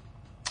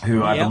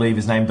 who I believe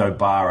is named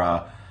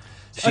Obara.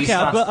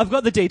 I've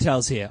got the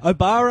details here.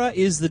 Obara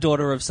is the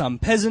daughter of some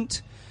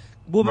peasant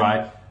woman.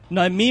 Right.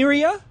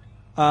 Nymeria,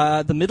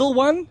 the middle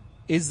one,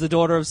 is the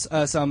daughter of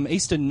some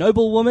Eastern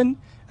noble woman.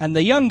 And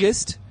the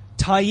youngest,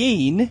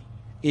 Tyene,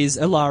 is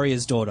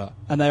Ilaria's daughter.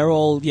 And they're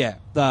all,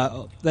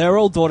 they're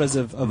all daughters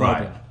of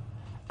right. Oberyn.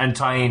 And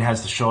Tyene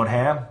has the short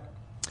hair?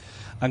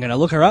 I'm going to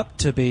look her up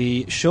to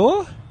be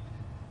sure.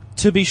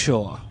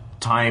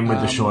 Tyene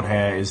with the short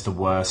hair is the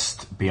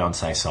worst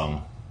Beyonce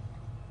song.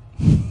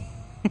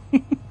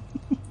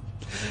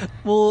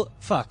 Well,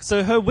 fuck.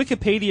 So her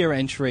Wikipedia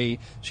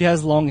entry, she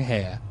has long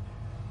hair.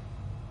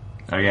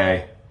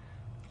 Okay.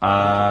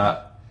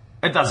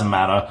 It doesn't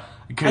matter.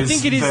 I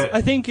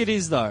think it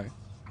is, though.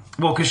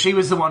 Well, because she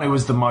was the one who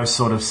was the most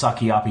sort of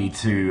sucky-uppy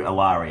to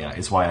Ilaria,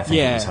 is why I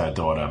think it was her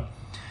daughter.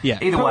 Yeah.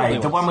 Either way,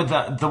 the one with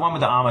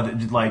the armor,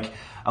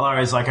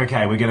 Ilaria's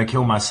okay, we're going to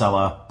kill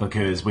Myrcella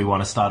because we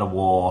want to start a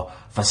war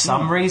for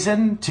some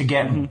reason to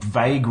get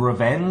vague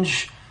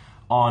revenge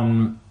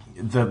on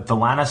the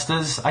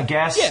Lannisters, I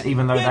guess. Yeah.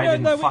 Even though they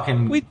didn't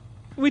fucking.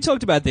 We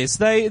talked about this.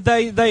 They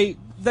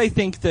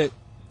think that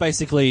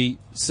basically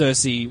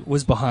Cersei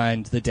was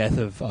behind the death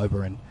of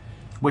Oberyn.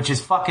 Which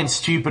is fucking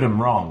stupid and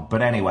wrong,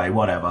 but anyway,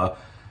 whatever.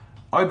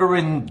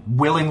 Oberyn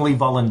willingly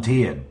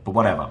volunteered, but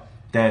whatever.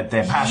 They're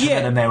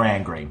passionate and they're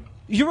angry.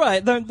 You're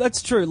right,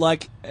 that's true.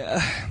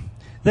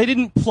 They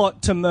didn't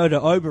plot to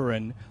murder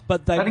Oberyn,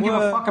 but they didn't give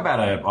a fuck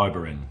about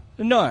Oberyn.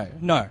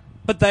 No.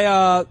 But they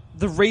are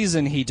the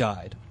reason he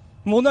died.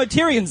 Well, no,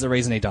 Tyrion's the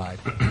reason he died.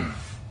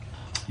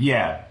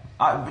 Yeah.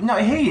 No,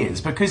 he is,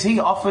 because he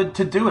offered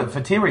to do it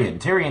for Tyrion.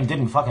 Tyrion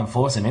didn't fucking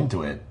force him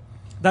into it.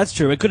 That's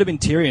true. It could have been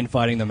Tyrion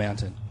fighting the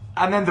Mountain.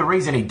 And then the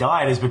reason he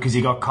died is because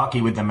he got cocky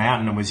with the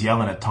Mountain and was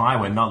yelling at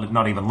Tywin,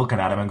 not even looking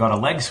at him, and got a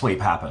leg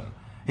sweep happen.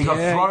 He got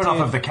thrown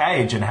off of the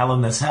cage in Hell in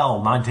the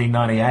Cell,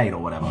 1998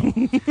 or whatever.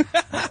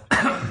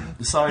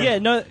 So yeah,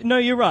 no,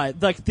 you're right.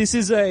 This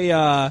is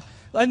a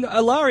And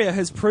Ilaria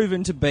has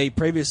proven to be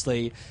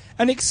previously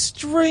an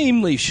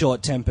extremely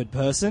short-tempered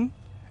person.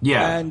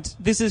 Yeah. And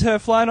this is her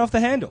flying off the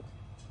handle.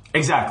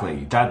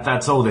 Exactly.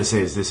 That's all this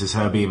is. This is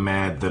her being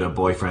mad that her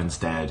boyfriend's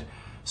dead.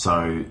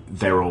 So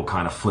they're all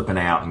kind of flipping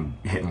out and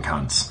hitting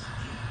cunts.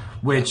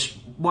 Which,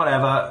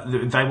 whatever.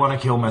 They want to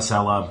kill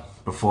Marcella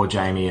before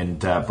Jamie and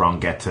Bron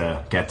get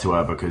to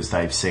her because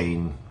they've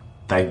seen...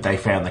 They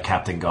found the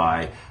captain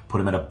guy,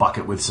 put him in a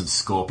bucket with some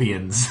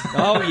scorpions.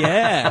 Oh,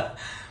 yeah.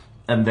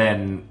 And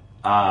then...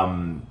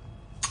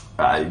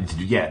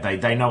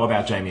 they know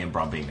about Jamie and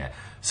Bron being there.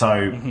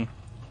 So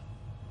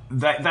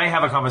they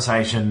have a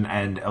conversation,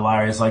 and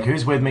Ilaria's like,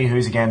 who's with me,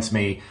 who's against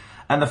me?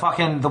 And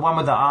the one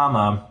with the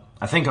armor,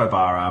 I think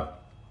Obara,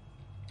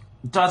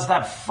 does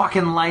that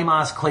fucking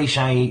lame-ass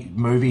cliche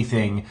movie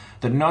thing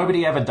that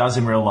nobody ever does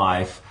in real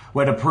life,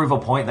 where to prove a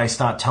point they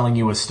start telling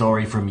you a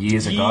story from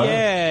years ago.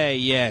 Yeah,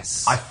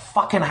 yes. I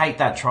fucking hate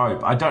that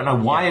trope. I don't know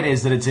why it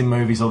is that it's in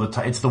movies all the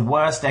time. It's the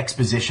worst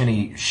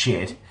exposition-y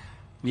shit.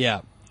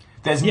 Yeah.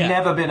 There's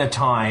never been a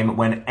time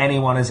when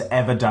anyone has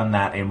ever done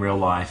that in real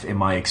life, in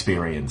my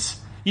experience.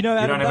 You know,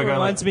 Adam, that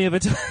reminds me of a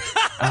time...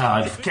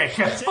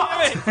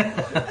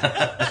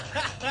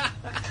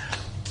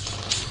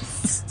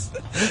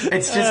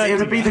 It's just,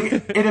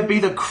 it'd be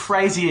the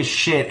craziest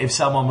shit if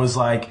someone was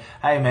like,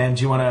 hey man,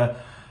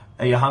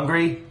 are you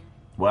hungry?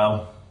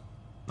 Well,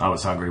 I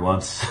was hungry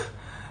once.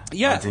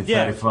 Yeah,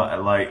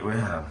 1935,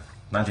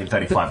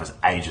 1935 was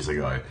ages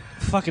ago.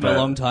 Fucking a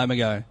long time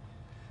ago.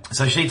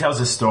 So she tells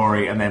a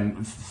story and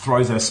then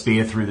throws a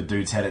spear through the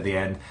dude's head at the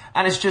end.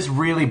 And it's just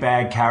really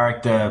bad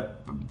character,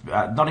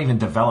 not even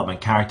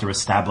development, character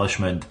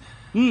establishment.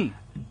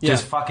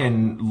 Just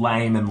fucking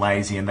lame and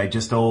lazy. And they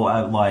just all,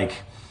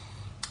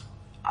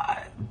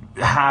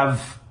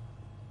 have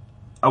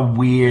a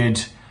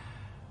weird...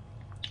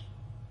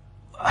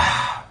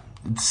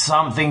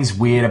 something's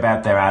weird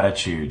about their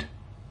attitude.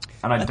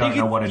 And I don't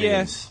know what it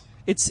is.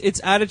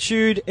 It's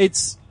attitude.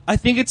 I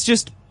think it's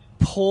just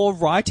poor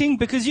writing,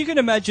 because you can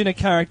imagine a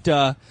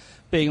character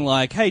being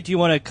like, hey, do you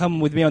want to come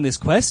with me on this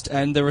quest?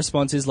 And the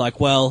response is like,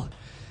 well,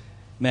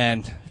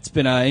 man, it's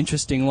been an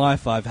interesting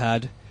life I've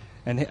had.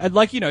 And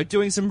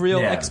doing some real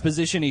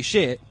exposition-y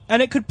shit.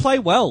 And it could play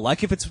well.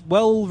 Like, if it's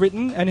well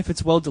written and if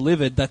it's well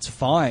delivered, that's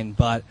fine.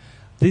 But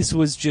this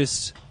was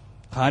just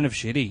kind of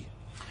shitty.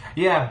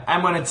 Yeah,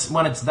 and when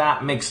it's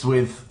that mixed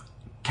with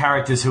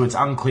characters who it's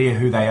unclear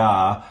who they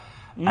are,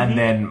 and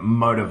then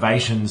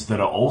motivations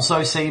that are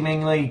also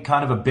seemingly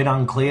kind of a bit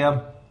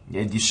unclear,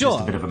 it's just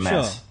a bit of a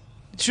mess.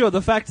 Sure,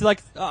 the fact,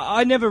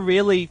 I never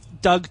really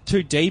dug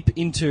too deep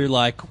into,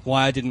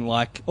 why I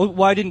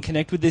didn't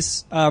connect with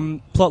this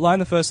plotline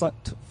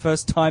the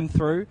first time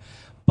through,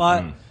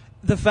 but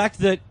the fact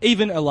that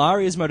even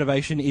Ilaria's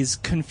motivation is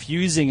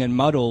confusing and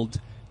muddled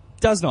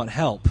does not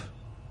help.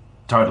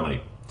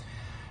 Totally.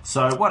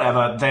 So,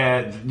 whatever,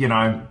 they're,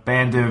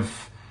 band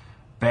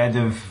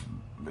of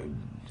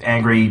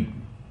angry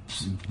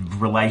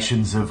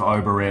relations of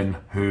Oberyn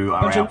who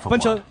are out for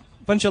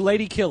bunch of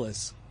lady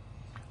killers.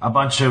 A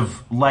bunch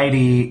of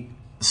lady/killers.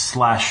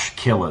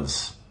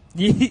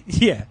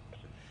 Yeah.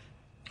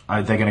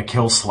 They're going to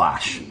kill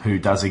Slash, who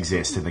does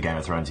exist in the Game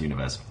of Thrones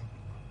universe.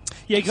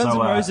 Yeah, Guns N'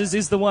 Roses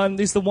is the one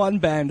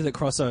band that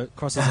crosses over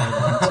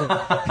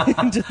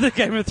into the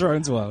Game of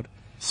Thrones world.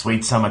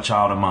 Sweet Summer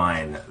Child of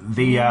Mine.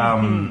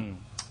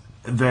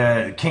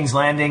 The King's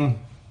Landing,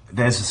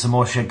 there's some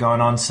more shit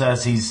going on.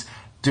 Cersei's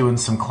doing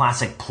some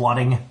classic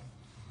plotting.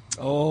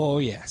 Oh,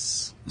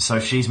 yes. So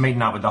she's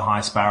meeting up with the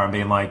High Sparrow and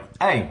being like,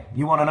 hey,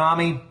 you want an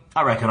army?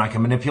 I reckon I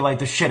can manipulate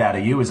the shit out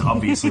of you, is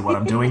obviously what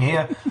I'm doing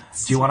here.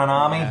 Do you want an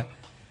army? Yeah.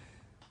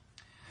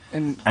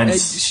 And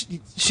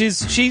she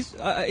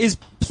is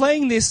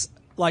playing this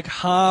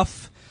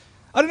half...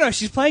 I don't know,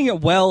 she's playing it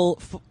well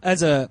for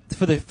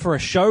a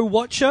show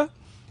watcher,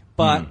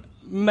 but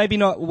maybe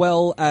not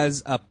well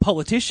as a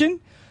politician.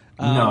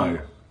 No.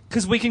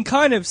 Because we can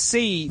kind of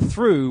see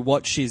through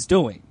what she's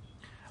doing.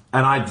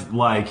 And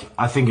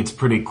I think it's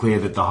pretty clear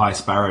that the High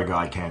Sparrow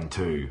guy can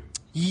too.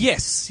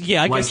 Yes,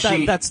 yeah, I guess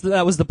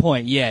that was the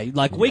point. Yeah,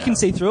 we can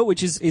see through it,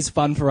 which is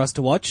fun for us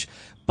to watch.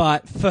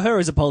 But for her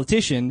as a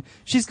politician,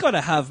 she's got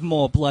to have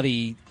more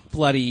bloody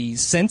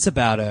sense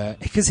about her,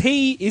 because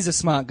he is a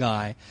smart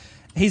guy.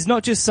 He's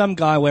not just some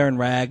guy wearing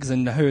rags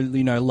and who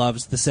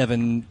loves the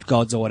seven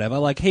gods or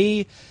whatever.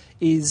 He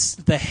is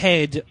the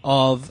head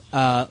of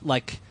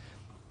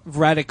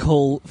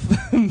radical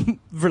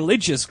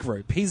religious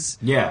group. He's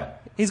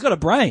got a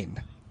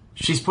brain.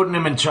 She's putting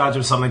him in charge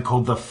of something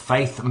called the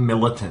Faith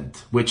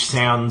Militant, which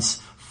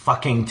sounds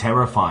fucking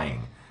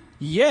terrifying.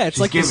 Yeah, it's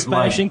like the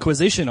Spanish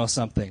Inquisition or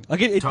something.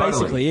 It totally.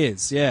 Basically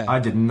is, yeah. I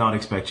did not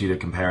expect you to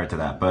compare it to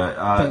that,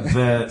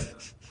 but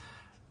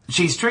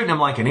she's treating him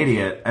like an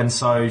idiot, and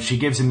so she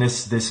gives him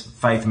this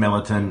Faith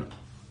Militant.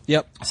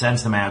 Yep.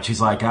 Sends them out.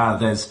 She's like,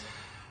 there's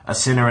a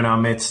sinner in our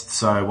midst,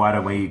 so why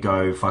don't we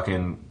go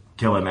fucking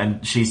kill him?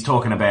 And she's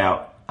talking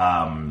about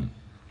Loras.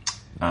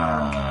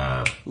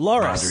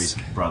 Marjorie's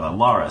brother,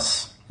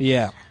 Loras.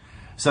 Yeah.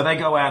 So they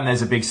go out and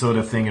there's a big sort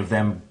of thing of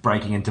them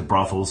breaking into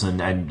brothels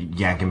and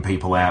yanking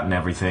people out and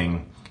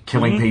everything,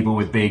 killing people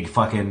with big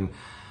fucking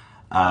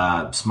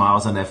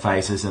smiles on their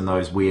faces and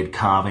those weird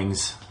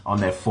carvings on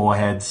their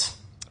foreheads.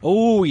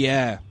 Oh,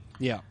 yeah.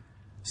 Yeah.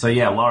 So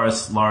yeah,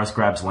 Loris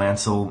grabs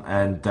Lancel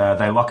and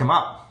they lock him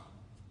up.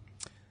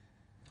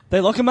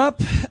 They lock him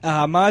up.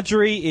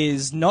 Marjorie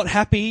is not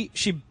happy.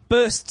 She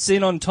bursts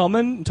in on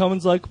Tommen.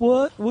 Tommen's like,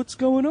 what? What's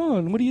going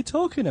on? What are you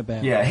talking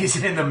about? Yeah, he's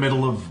in the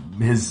middle of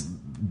his,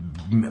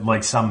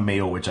 like, some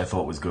meal, which I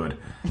thought was good.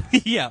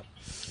 Yeah.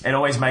 It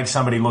always makes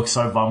somebody look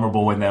so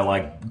vulnerable when they're,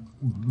 like,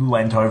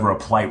 leant over a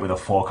plate with a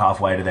fork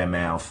halfway to their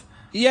mouth.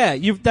 Yeah,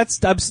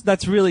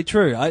 that's really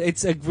true.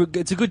 It's a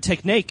good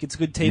technique. It's a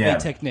good TV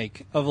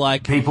technique of,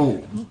 like...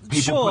 People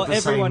sure, put the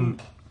everyone...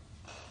 same...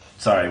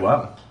 Sorry,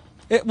 what?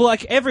 Well,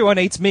 like, everyone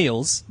eats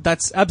meals.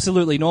 That's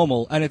absolutely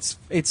normal, and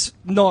it's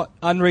not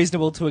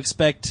unreasonable to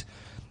expect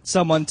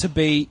someone to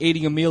be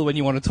eating a meal when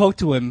you want to talk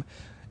to him.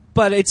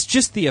 But it's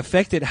just the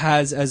effect it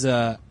has as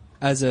a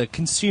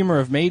consumer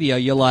of media.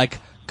 You're like,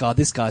 God,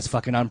 this guy's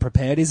fucking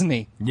unprepared, isn't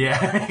he?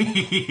 Yeah,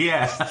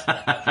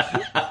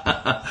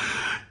 yeah.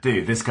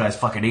 Dude, this guy's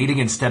fucking eating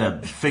instead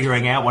of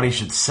figuring out what he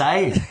should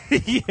say.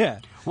 Yeah.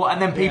 Well,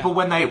 and then people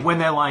when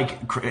they're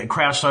like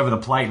crouched over the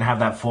plate and have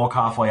that fork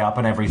halfway up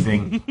and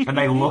everything, and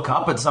they look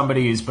up at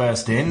somebody who's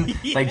burst in,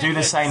 they do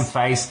the same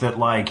face that,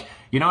 like,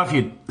 you know, if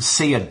you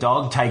see a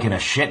dog taking a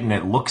shit and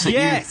it looks at you.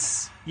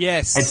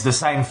 Yes. It's the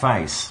same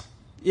face.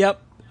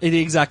 Yep, it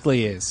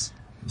exactly is.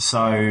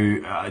 So,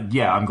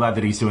 yeah, I'm glad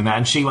that he's doing that.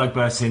 And she, like,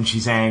 bursts in,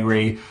 she's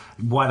angry.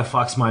 Why the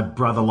fuck's my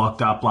brother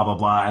locked up, blah, blah,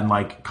 blah. And,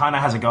 like, kind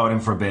of has a go at him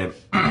for a bit.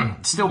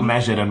 Still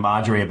measured and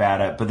Marjorie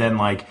about it. But then,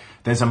 like,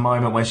 there's a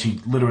moment where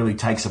she literally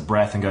takes a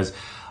breath and goes,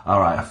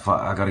 all right,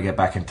 I got to get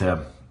back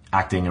into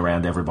acting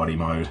around everybody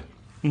mode.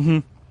 Mm-hmm.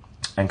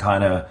 And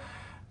kind of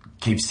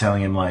keeps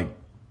telling him, like,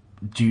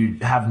 do you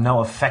have no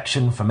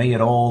affection for me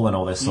at all? And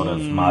all this sort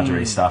of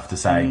Marjorie stuff to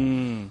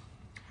say.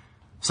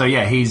 So,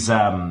 yeah, he's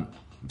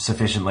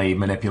sufficiently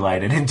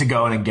manipulated into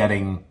going and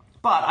getting...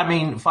 But, I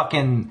mean,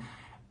 fucking...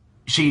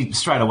 She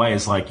straight away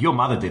is like, your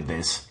mother did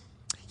this.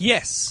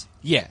 Yes.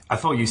 Yeah. I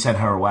thought you sent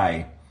her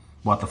away.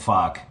 What the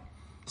fuck?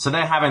 So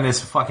they're having this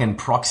fucking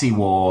proxy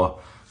war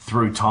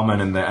through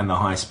Tommen and the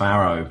High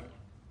Sparrow.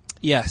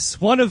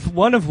 Yes. One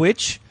of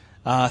which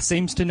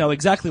seems to know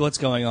exactly what's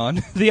going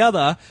on. The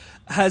other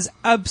has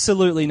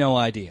absolutely no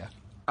idea.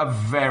 A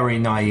very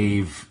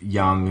naive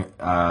young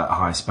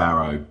High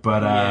Sparrow,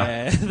 but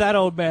yeah, that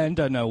old man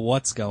don't know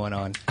what's going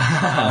on.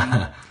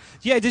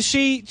 Yeah, does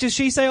she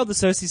say all the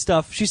Cersei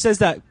stuff? She says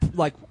that,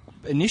 like,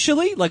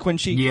 initially, like when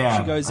she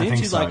goes in,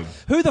 she's like,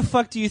 "Who the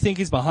fuck do you think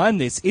is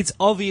behind this? It's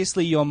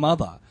obviously your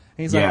mother."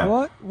 And he's like,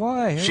 "What?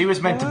 Why?" She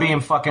was meant to be in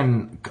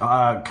fucking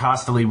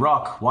Casterly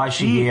Rock. Why is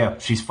she here?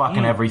 She's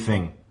fucking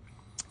everything.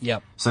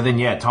 Yep. So then,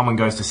 Tommen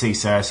goes to see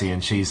Cersei,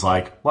 and she's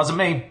like, "Wasn't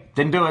me.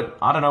 Didn't do it.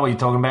 I don't know what you're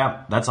talking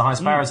about. That's a High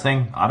Sparrow's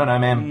thing. I don't know,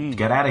 man.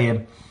 Get out of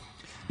here."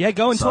 Yeah,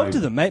 go and talk to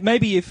them.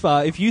 Maybe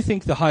if you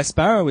think the High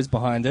Sparrow is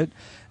behind it,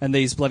 and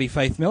these bloody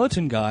Faith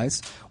Militant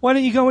guys, why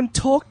don't you go and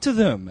talk to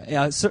them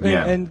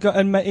and go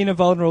and in a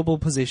vulnerable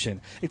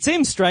position? It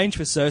seems strange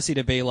for Cersei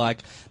to be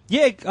like,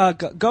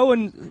 go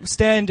and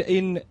stand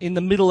in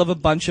the middle of a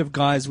bunch of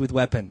guys with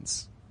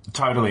weapons.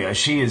 Totally.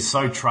 She is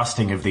so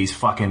trusting of these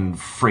fucking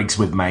freaks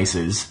with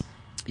maces.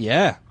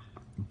 Yeah.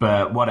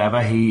 But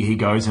whatever, he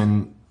goes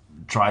and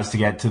tries to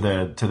get to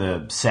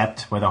the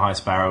sept where the High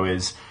Sparrow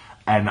is,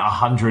 and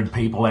 100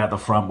 people out the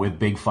front with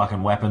big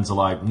fucking weapons are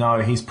like, no,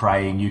 he's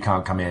praying, you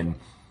can't come in.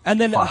 And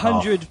then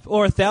 100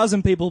 or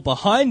 1,000 people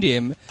behind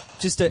him,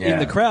 just in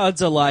the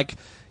crowds, are like,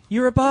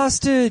 you're a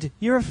bastard,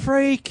 you're a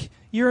freak,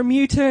 you're a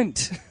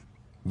mutant.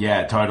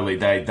 Yeah, totally.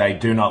 They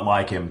do not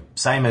like him.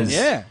 Same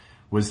as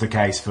was the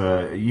case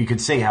for... You could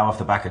see how off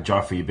the back of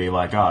Joffrey you'd be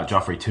like, oh,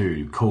 Joffrey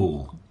too,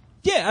 cool.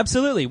 Yeah,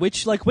 absolutely.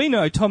 Which, like, we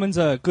know Tommen's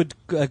a good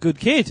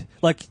kid.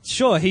 Like,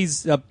 sure,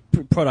 he's a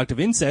product of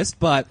incest,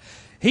 but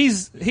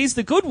he's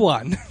the good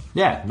one.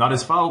 Yeah, not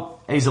his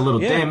fault. He's a little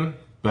dim,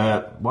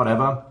 but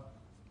whatever.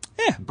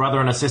 Yeah. Brother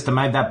and a sister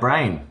made that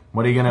brain.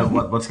 What are you gonna?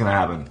 What's gonna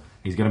happen?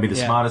 He's gonna be the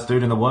smartest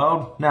dude in the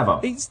world?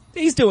 Never.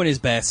 He's doing his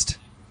best.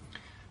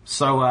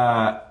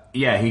 So,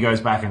 he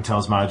goes back and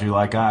tells Marjorie,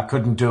 like,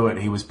 couldn't do it.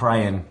 He was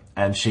praying.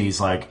 And she's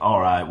like,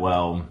 all right,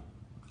 well,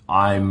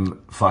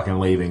 I'm fucking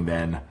leaving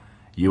then.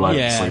 You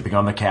are sleeping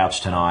on the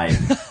couch tonight.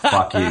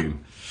 Fuck you.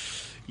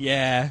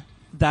 Yeah,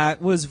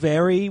 that was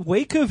very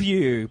weak of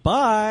you.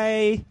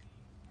 Bye.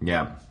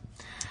 Yeah.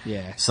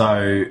 Yeah.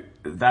 So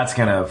that's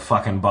going to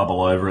fucking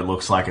bubble over, it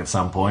looks like, at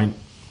some point.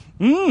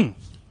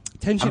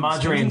 Tensions. And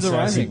Marjorie and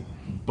Cersei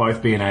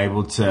both being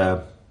able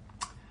to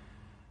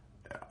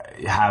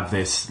have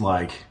this,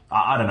 like,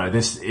 I don't know,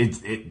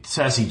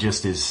 Cersei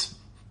just is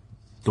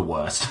the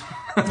worst.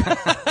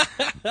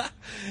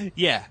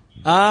 Yeah.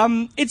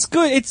 It's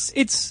good.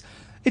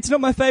 It's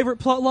not my favourite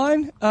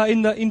plotline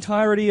in the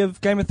entirety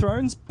of Game of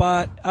Thrones,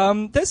 but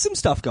there's some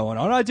stuff going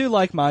on. I do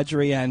like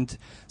Marjorie and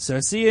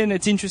Cersei, and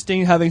it's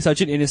interesting having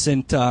such an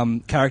innocent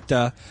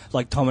character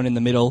like Tommen in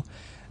the middle.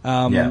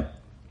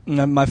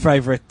 My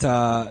favourite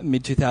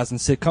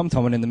mid-2000s sitcom,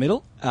 Tom and in the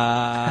Middle.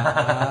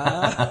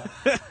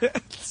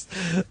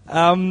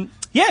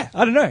 Yeah,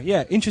 I don't know.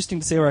 Yeah, interesting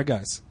to see where it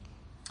goes.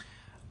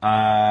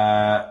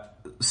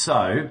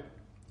 So,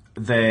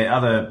 the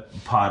other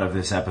part of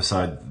this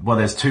episode... Well,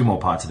 there's two more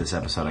parts of this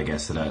episode, I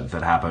guess, that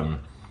happen.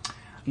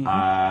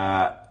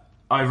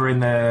 Over in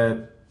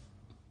the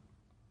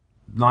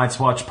Night's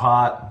Watch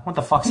part... What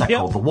the fuck's that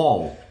called? The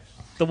Wall.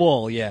 The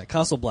Wall, yeah.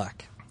 Castle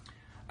Black.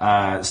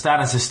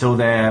 Stannis is still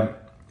there.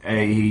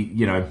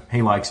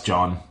 He likes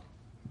Jon.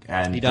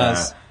 And, he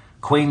does.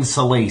 Queen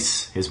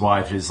Selyse, his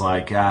wife, is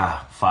like,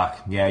 fuck,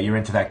 yeah, you're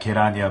into that kid,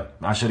 aren't you?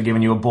 I should have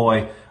given you a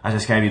boy. I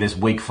just gave you this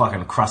weak,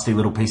 fucking, crusty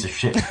little piece of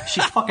shit. She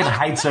fucking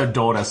hates her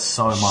daughter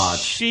so much.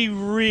 She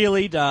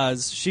really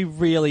does. She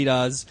really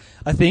does.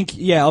 I think,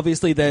 yeah,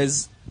 obviously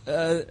there's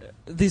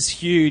this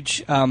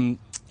huge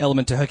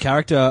element to her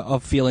character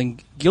of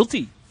feeling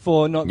guilty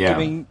for not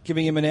giving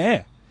him an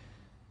heir.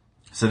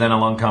 So then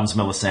along comes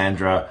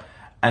Melisandre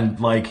and,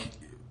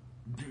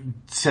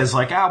 says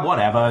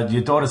whatever,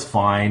 your daughter's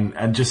fine,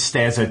 and just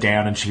stares her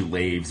down and she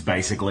leaves,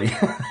 basically.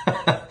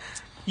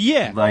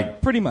 Yeah,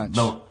 pretty much.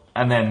 No,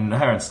 and then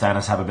her and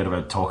Stannis have a bit of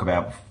a talk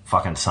about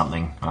fucking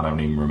something. I don't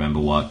even remember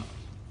what.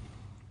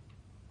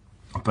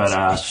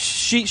 But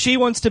she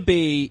wants to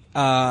be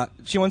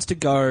she wants to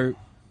go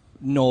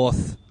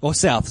north or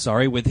south,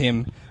 sorry, with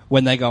him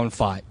when they go and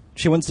fight.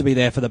 She wants to be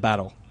there for the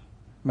battle.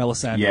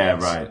 Melisandre. Yeah,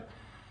 right.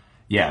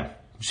 Yeah.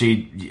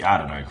 I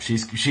don't know.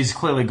 She's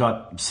clearly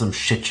got some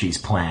shit she's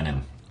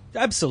planning.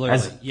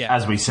 Absolutely,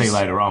 as we see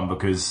later on,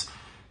 because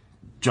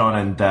Jon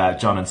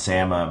and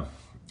Sam are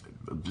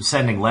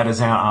sending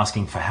letters out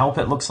asking for help.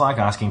 It looks like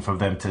asking for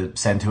them to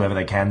send whoever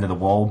they can to the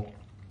Wall.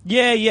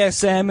 Yeah.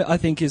 Sam, I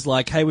think, is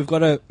like, hey, we've got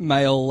to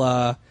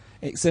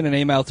send an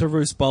email to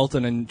Roose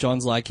Bolton, and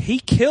Jon's like, he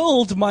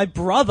killed my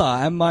brother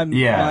and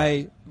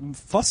my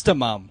foster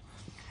mum.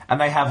 And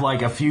they have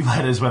a few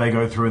letters where they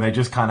go through and they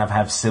just kind of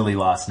have silly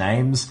last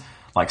names.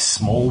 Like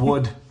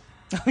Smallwood.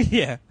 Oh,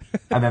 yeah.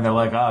 And then they're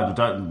like,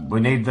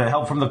 we need the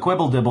help from the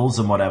Quibble-Dibbles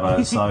and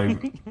whatever. So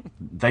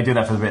they do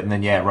that for a bit, and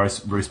then,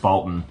 Roose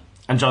Bolton.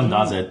 And Jon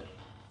does it.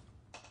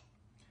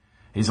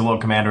 He's the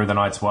Lord Commander of the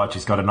Night's Watch.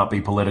 He's got to not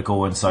be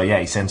political. And so,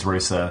 he sends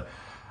Roose a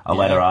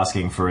letter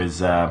asking for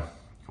his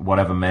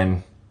whatever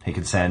men he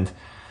could send.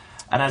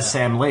 And as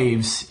Sam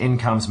leaves, in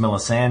comes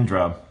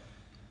Melisandre.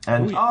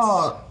 And,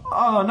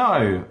 Oh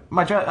no,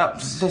 my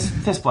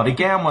this bloody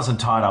gown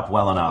wasn't tied up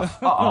well enough.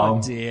 Oh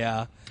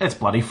dear. It's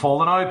bloody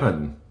fallen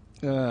open.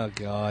 Oh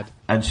god.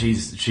 And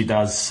she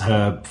does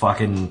her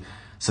fucking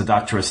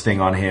seductress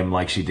thing on him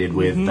like she did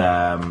with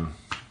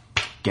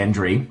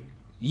Gendry.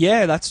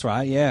 Yeah, that's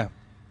right, yeah.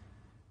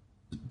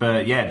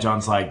 But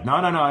Jon's like,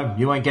 no,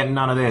 you ain't getting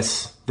none of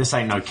this. This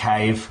ain't no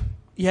cave.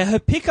 Yeah, her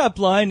pickup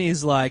line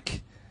is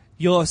like,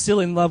 you're still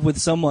in love with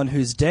someone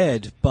who's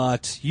dead,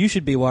 but you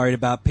should be worried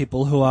about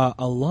people who are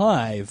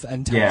alive,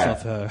 and takes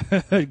off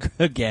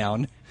her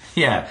gown.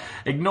 Yeah,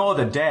 ignore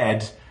the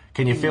dead.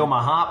 Can you feel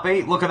my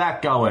heartbeat? Look at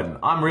that going.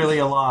 I'm really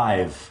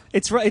alive.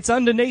 It's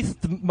underneath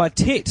my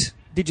tit.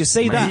 Did you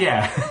see that?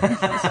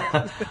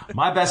 Yeah.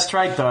 My best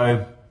trait,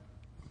 though,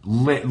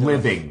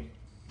 living.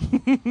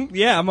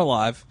 Yeah, I'm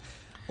alive.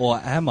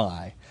 Or am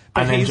I?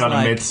 But and then Jon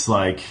admits,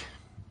 nah,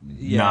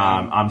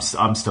 I'm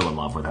still in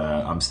love with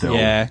her. I'm still...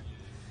 Yeah.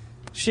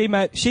 She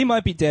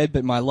might be dead,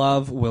 but my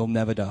love will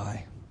never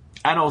die.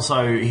 And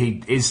also,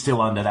 he is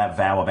still under that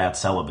vow about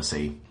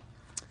celibacy.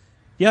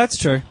 Yeah, that's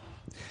true.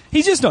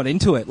 He's just not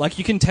into it.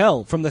 You can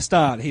tell from the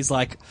start. He's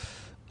like,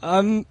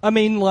 I'll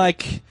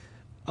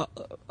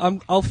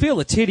feel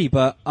a titty,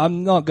 but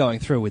I'm not going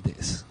through with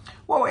this.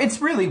 Well,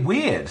 it's really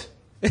weird.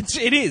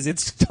 It is.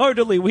 It's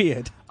totally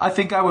weird. I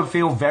think I would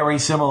feel very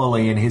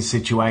similarly in his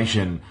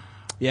situation.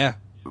 Yeah.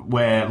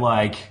 Where,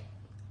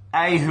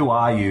 A, who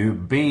are you?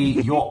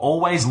 B, you're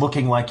always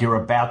looking like you're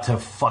about to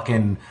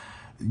fucking,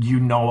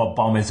 a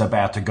bomb is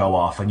about to go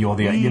off, and you're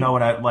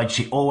the,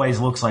 she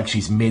always looks like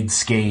she's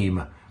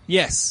mid-scheme.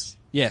 Yes.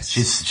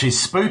 She's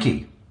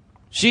spooky.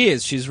 She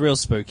is. She's real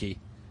spooky.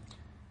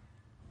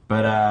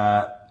 But,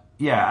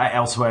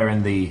 elsewhere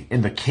in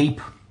the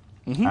keep,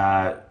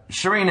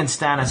 Shireen and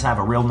Stannis have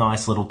a real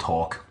nice little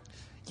talk.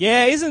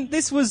 Yeah,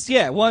 this was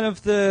one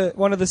of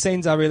the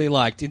scenes I really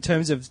liked in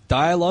terms of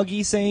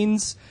dialogue-y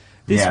scenes.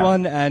 This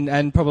one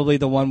and probably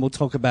the one we'll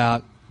talk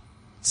about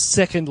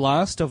second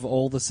last of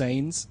all the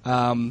scenes.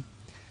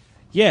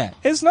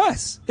 It's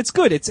nice. It's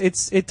good.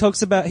 He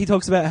talks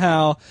about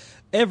how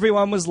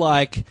everyone was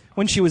like,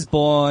 when she was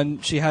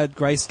born, she had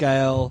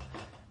grayscale.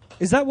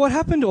 Is that what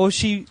happened, or did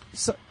she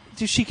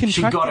contract?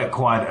 She got it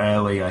quite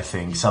early, I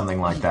think, something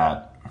like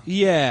that.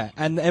 Yeah,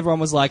 and everyone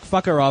was like,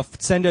 fuck her off,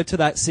 send her to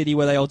that city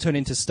where they all turn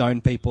into stone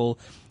people,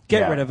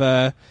 get rid of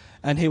her.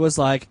 And he was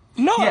like,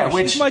 no,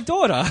 she's my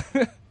daughter.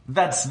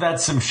 That's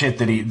some shit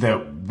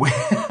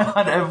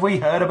have we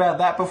heard about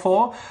that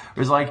before? It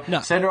was like,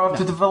 send her off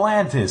to the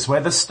Volantis, where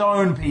the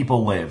stone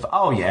people live.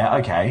 Oh yeah,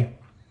 okay.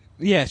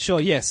 Yeah, sure,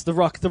 yes, the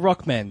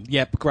rock men.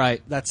 Yep,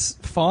 great, that's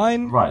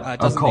fine. Right,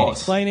 doesn't of course. need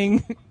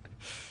explaining.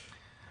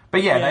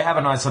 But yeah, they have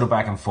a nice little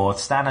back and forth.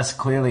 Stannis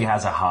clearly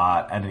has a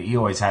heart, and he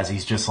always has.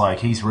 He's just like,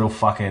 he's real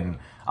fucking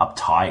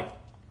uptight.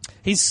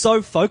 He's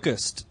so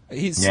focused.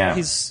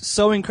 He's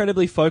so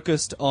incredibly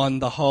focused on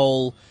the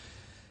whole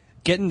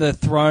getting the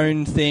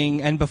throne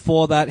thing, and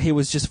before that, he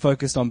was just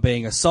focused on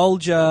being a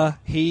soldier.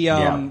 He's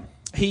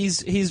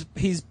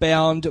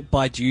bound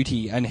by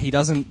duty, and he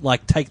doesn't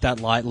like take that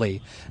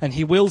lightly, and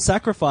he will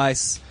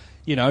sacrifice,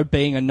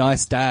 being a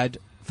nice dad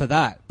for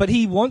that. But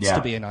he wants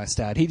to be a nice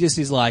dad. He just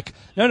is like,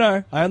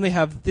 no, I only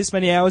have this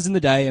many hours in the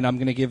day, and I'm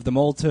going to give them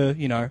all to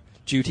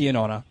duty and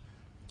honor.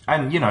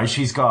 And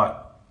she's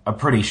got a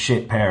pretty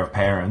shit pair of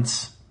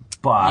parents,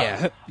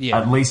 but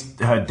at least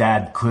her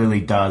dad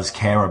clearly does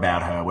care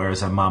about her,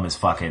 whereas her mum is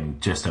fucking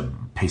just a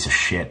piece of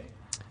shit.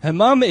 Her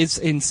mum is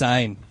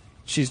insane.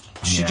 She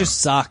just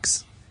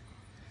sucks.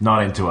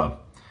 Not into her.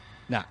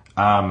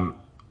 Nah.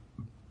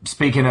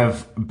 Speaking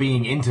of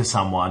being into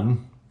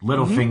someone,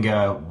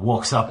 Littlefinger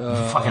walks up,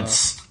 fucking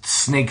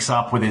sneaks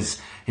up with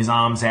his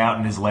arms out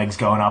and his legs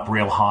going up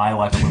real high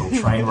like a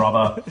little train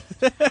robber.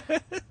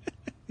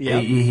 Yeah.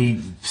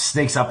 He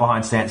sneaks up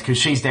behind Stannis because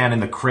she's down in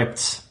the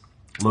crypts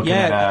looking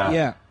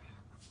at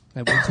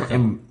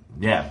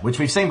which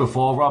we've seen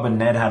before. Rob and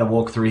Ned had a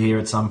walk through here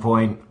at some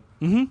point.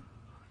 Mm-hmm.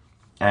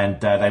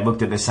 And they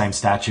looked at the same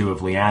statue of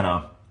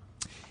Lyanna.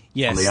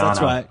 Yes, that's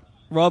right.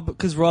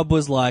 Because Rob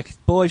was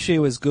like, boy, she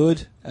was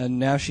good, and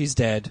now she's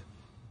dead.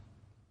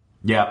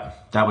 Yeah,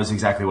 that was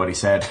exactly what he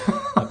said.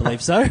 I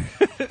believe so.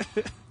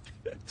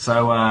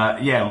 So,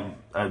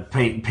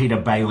 Peter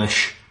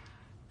Baelish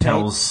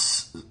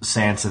tells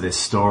Sansa this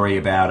story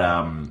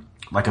about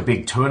like a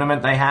big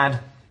tournament they had.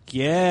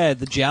 Yeah,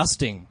 the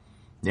jousting.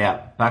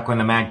 Yeah, back when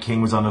the Mad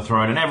King was on the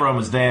throne and everyone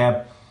was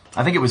there.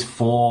 I think it was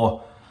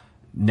for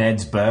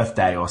Ned's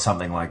birthday or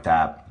something like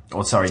that.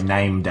 Or, sorry,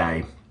 name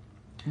day.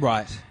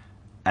 Right.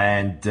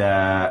 And,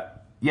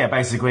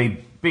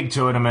 basically, big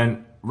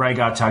tournament.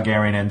 Rhaegar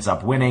Targaryen ends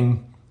up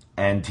winning,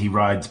 and he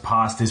rides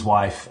past his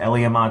wife,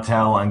 Elia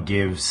Martell, and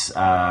gives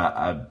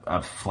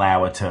a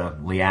flower to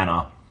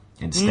Lyanna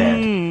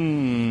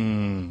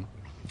instead.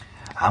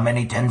 How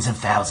many tens of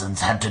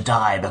thousands had to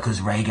die because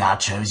Rhaegar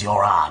chose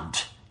your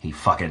aunt? He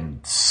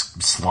fucking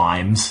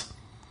slimes.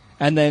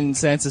 And then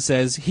Sansa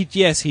says, he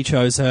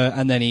chose her,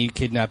 and then he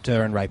kidnapped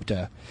her and raped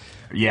her.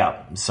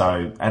 Yeah,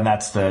 so, and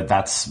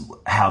that's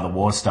how the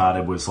war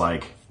started, was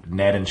like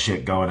Ned and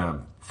shit going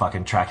to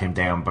fucking track him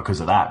down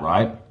because of that,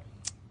 right?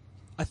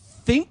 I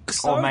think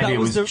so. Or maybe it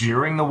was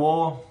during the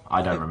war?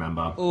 I don't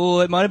remember.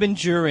 Oh, it might have been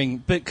during,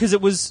 but because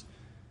it was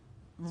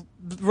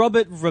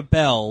Robert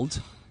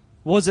rebelled.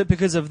 Was it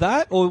because of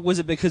that, or was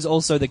it because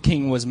also the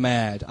king was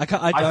mad? I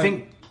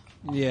think.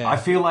 Yeah. I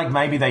feel like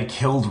maybe they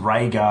killed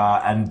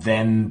Rhaegar, and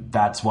then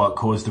that's what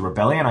caused the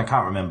rebellion. I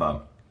can't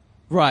remember.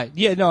 Right.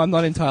 Yeah. No, I'm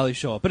not entirely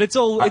sure, but it's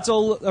all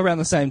around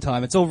the same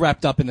time. It's all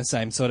wrapped up in the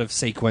same sort of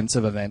sequence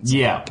of events.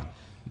 Yeah.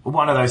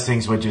 One of those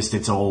things where just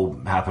it's all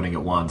happening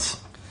at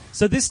once.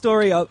 So this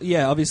story,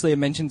 obviously it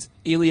mentions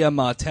Elia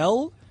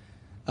Martell,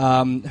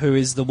 who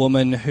is the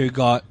woman who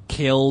got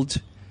killed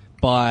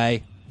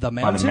by the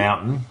Mountain. By the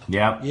Mountain,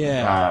 yeah.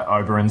 Yeah.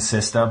 Oberyn's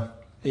sister.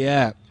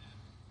 Yeah.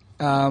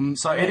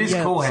 So it is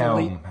cool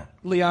how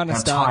Lyanna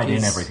Stark tied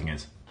in everything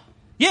is.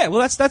 Yeah, well,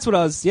 that's what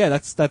I was. Yeah,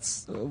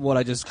 that's what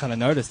I just kind of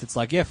noticed. It's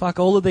like, fuck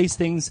all of these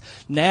things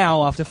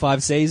now after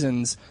 5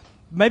 seasons.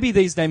 Maybe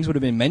these names would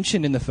have been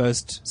mentioned in the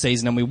first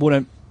season, and we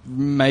wouldn't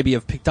maybe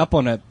have picked up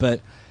on it.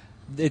 But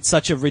it's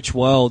such a rich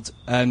world,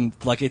 and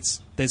like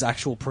there's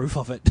actual proof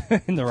of it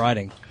in the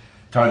writing.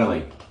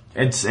 Totally,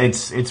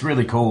 it's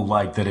really cool.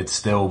 Like that, it's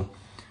still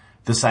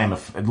the same.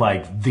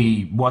 Like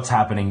what's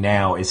happening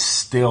now is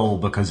still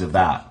because of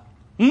that.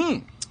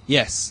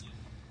 Yes.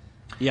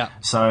 Yeah.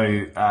 So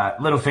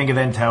Littlefinger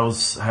then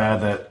tells her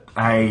that,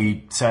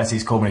 hey,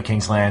 Cersei's called me to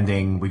King's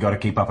Landing. We got to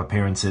keep up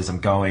appearances. I'm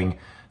going.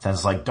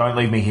 Sansa's like, don't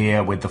leave me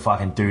here with the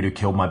fucking dude who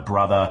killed my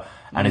brother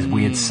and his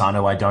weird son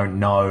who I don't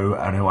know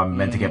and who I'm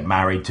meant to get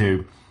married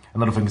to.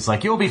 And Littlefinger's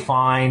like, you'll be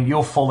fine.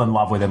 You'll fall in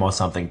love with him or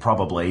something,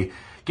 probably.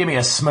 Give me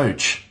a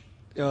smooch.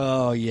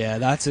 Oh, yeah.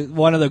 That's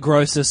one of the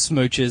grossest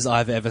smooches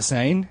I've ever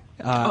seen.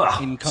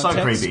 In context.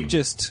 So creepy.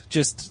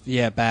 Just,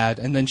 bad.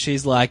 And then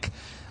she's like,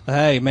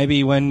 hey,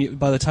 maybe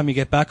by the time you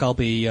get back, I'll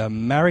be a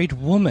married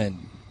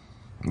woman.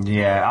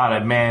 Yeah, I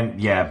don't, man,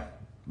 yeah.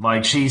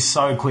 Like, she's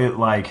so clear,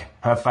 like,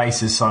 her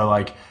face is so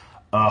like,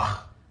 ugh,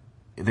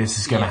 this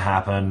is gonna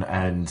happen,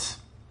 and...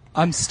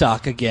 I'm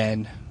stuck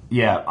again.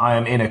 Yeah, I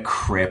am in a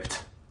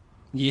crypt.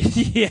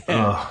 Yeah.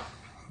 Ugh.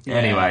 Yeah.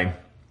 Anyway.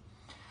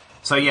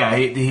 So, yeah,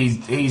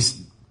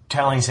 he's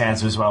telling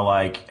Sansa as well,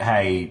 like,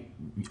 hey,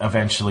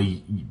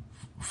 eventually...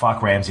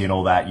 fuck Ramsay and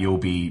all that, you'll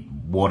be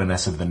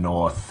Wardeness of the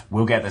North.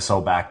 We'll get this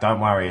all back. Don't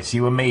worry. It's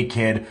you and me,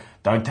 kid.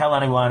 Don't tell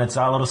anyone. It's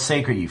our little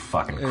secret, you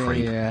fucking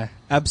creep. Yeah,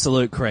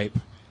 absolute creep.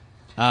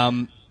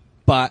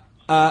 But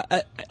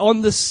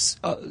on this,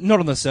 not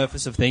on the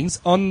surface of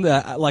things, on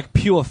the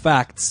pure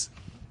facts,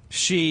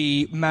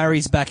 she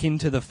marries back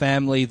into the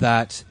family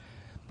that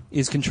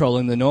is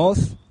controlling the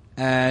North,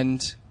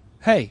 and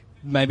hey,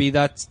 maybe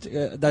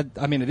that.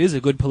 I mean, it is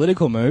a good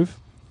political move.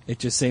 It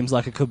just seems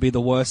like it could be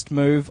the worst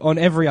move on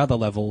every other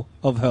level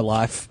of her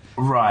life.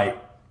 Right.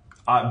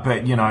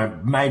 But,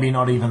 maybe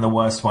not even the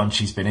worst one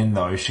she's been in,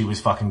 though. She was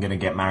fucking going to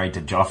get married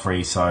to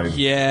Joffrey, so...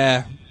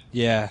 Yeah.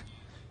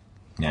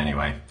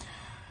 Anyway.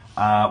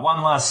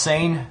 One last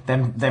scene.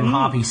 Them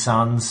harpy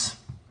sons.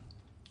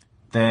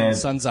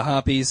 Sons of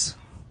harpies.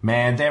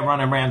 Man, they're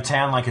running around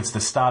town like it's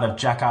the start of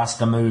Jackass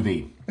the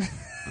movie.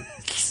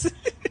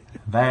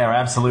 They are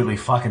absolutely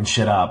fucking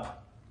shit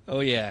up. Oh,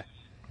 yeah.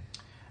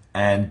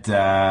 And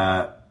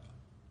I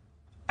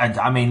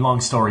mean,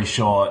 long story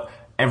short,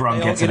 everyone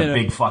gets in a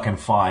big fucking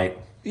fight.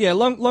 Yeah,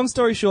 long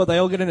story short, they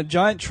all get in a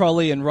giant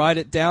trolley and ride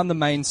it down the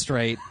main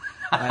street,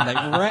 and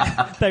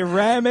they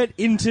ram it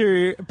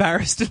into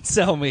Barristan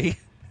Selmy.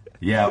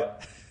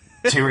 Yep.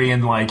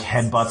 Tyrion,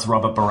 headbutts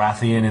Robert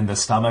Baratheon in the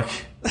stomach.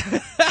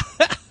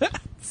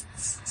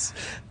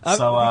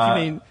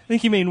 I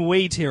think you mean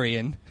wee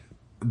Tyrion.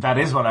 That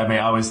is what I mean.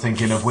 I was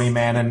thinking of Wee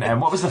Man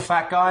and what was the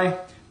fat guy?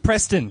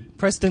 Preston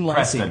Lacey.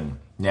 Preston.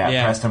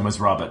 Yeah, Preston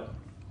was Robert.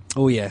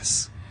 Oh,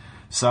 yes.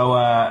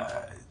 So,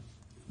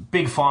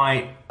 big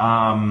fight.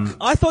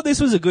 I thought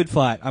this was a good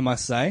fight, I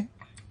must say.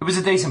 It was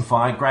a decent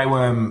fight. Grey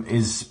Worm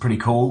is pretty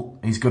cool.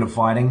 He's good at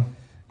fighting.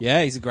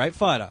 Yeah, he's a great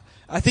fighter.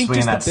 I think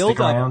swinging just the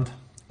build-up... around.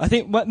 I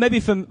think maybe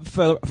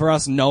for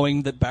us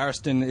knowing that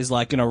Barristan is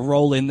going to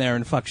roll in there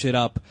and fuck shit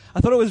up,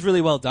 I thought it was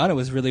really well done. It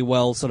was really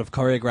well sort of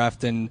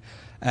choreographed and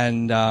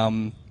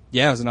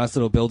it was a nice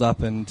little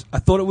build-up, and I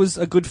thought it was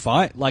a good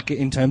fight,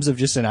 in terms of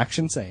just an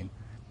action scene.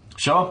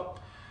 Sure.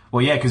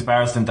 Well, yeah, because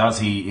Barristan does.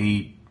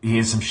 He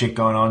hears some shit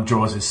going on,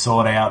 draws his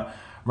sword out,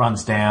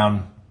 runs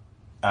down,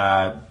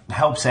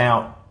 helps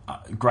out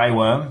Grey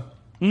Worm,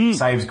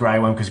 saves Grey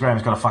Worm, because Grey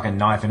Worm's got a fucking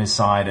knife in his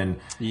side and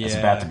is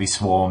about to be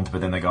swarmed,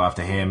 but then they go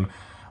after him.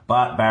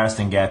 But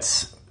Barristan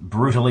gets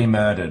brutally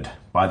murdered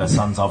by the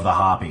Sons of the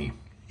Harpy.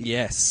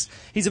 Yes.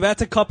 He's about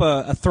to cop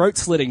a throat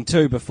slitting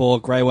too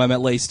before Grey Worm at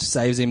least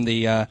saves him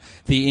the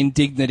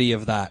indignity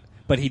of that.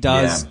 But he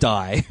does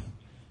die.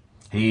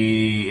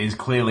 He is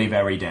clearly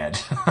very dead.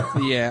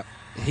 Yeah,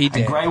 he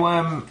did. And Grey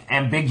Worm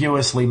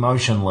ambiguously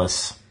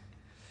motionless.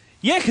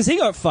 Yeah, because he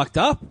got fucked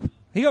up.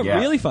 He got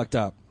really fucked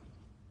up.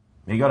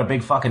 He got a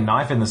big fucking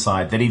knife in the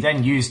side that he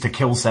then used to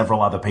kill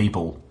several other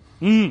people.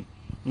 There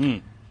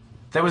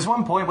was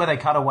one point where they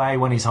cut away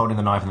when he's holding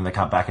the knife and then they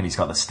cut back and he's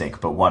got the stick,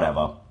 but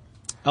whatever.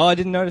 Oh, I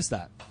didn't notice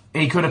that.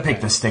 He could have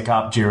picked the stick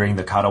up during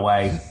the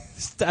cutaway.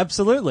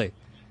 Absolutely.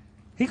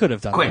 He could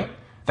have done Quick,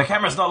 the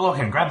camera's not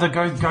looking. Go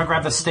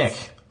grab the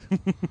stick.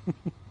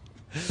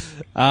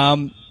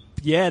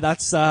 Yeah,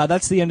 that's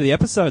the end of the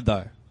episode,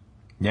 though.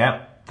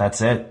 Yeah,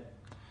 that's it.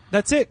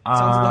 That's it. Sons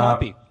of the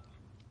Harpy.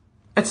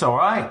 It's all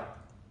right.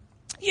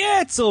 Yeah,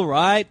 it's all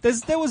right.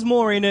 There was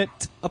more in it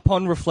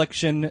upon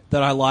reflection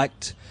that I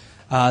liked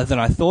than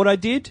I thought I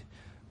did,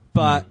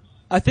 but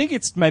I think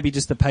it's maybe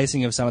just the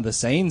pacing of some of the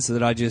scenes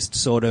that I just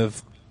sort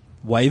of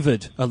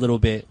wavered a little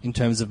bit in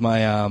terms of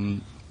my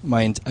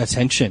my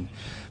attention.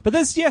 But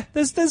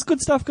there's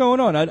good stuff going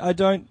on.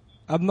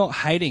 I'm not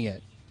hating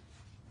it.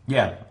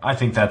 Yeah, I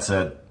think that's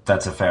a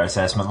fair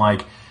assessment.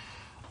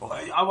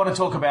 I want to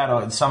talk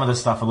about some of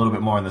this stuff a little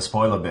bit more in the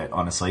spoiler bit,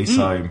 honestly.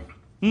 So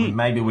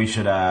maybe we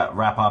should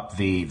wrap up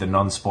the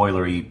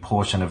non-spoilery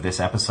portion of this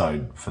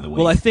episode for the week.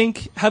 Well, I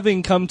think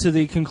having come to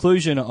the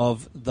conclusion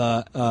of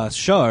the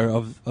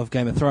show of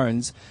Game of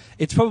Thrones,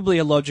 it's probably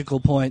a logical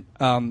point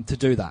to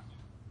do that.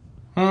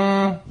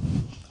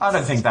 I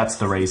don't think that's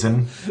the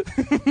reason.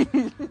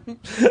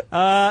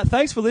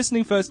 Thanks for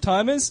listening, first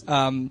timers.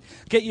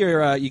 Get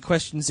your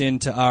questions in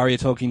to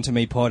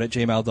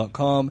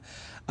ariatalkingtomepod@gmail.com.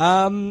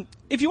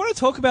 If you want to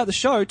talk about the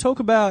show, talk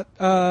about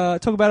it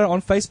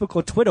on Facebook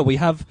or Twitter. We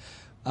have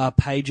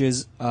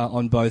pages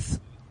on both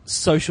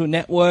social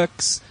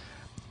networks.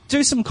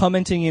 Do some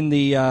commenting in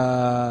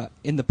the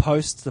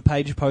posts, the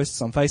page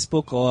posts on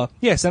Facebook, or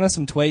send us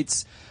some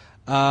tweets.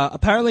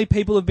 Apparently,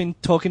 people have been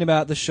talking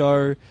about the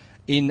show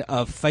in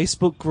a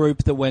Facebook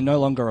group that we're no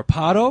longer a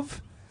part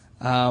of,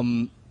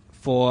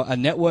 for a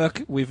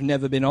network we've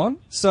never been on.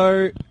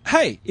 So,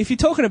 hey, if you're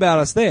talking about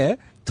us there,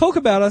 talk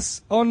about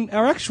us on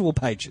our actual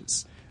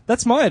pages.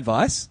 That's my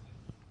advice.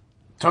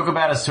 Talk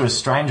about us to a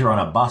stranger on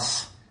a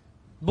bus.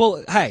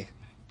 Well, hey,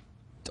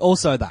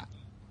 also that.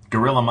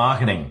 Guerrilla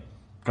marketing.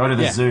 Go to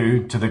the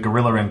zoo, to the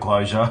gorilla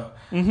enclosure,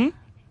 and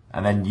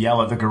then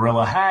yell at the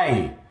gorilla,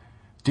 "Hey,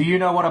 do you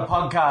know what a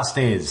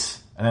podcast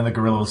is?" And then the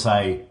gorilla will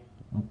say,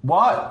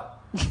 "What?"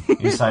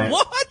 You say,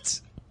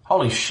 "What?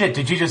 Holy shit,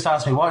 did you just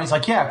ask me what?" He's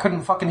like, "Yeah, I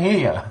couldn't fucking hear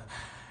you."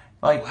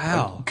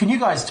 Wow. Can you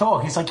guys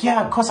talk? He's like,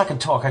 "Yeah, of course I can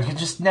talk. I can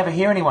just never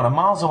hear anyone. I'm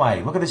miles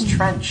away. Look at this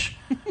trench."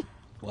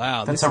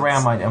 Wow. That's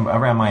around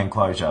my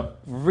enclosure.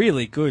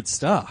 Really good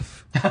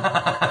stuff.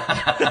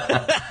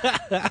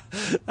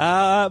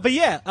 But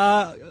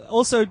yeah,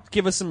 also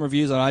give us some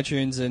reviews on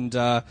iTunes and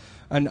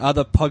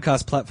other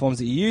podcast platforms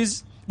that you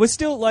use. We're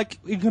still,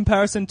 in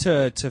comparison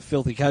to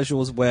Filthy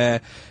Casuals,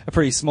 we're a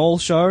pretty small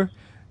show.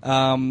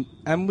 And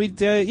we'd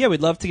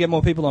love to get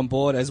more people on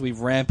board as we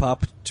ramp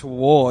up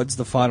towards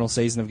the final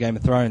season of Game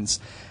of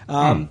Thrones.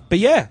 But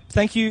yeah,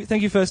 thank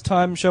you first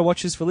time show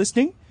watchers for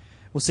listening.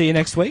 we'll see you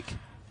next week.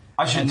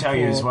 I should tell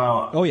you as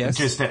well. Oh, yes.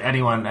 Just that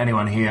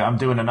anyone here. I'm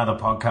doing another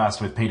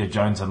podcast with Peter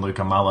Jones and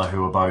Luca Muller,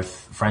 who are both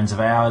friends of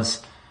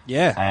ours.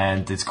 Yeah.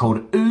 And it's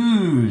called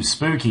Ooh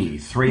Spooky,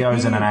 3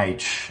 O's and an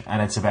H.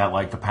 And it's about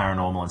like the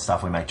paranormal and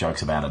stuff. We make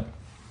jokes about it.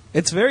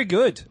 It's very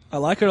good. I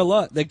like it a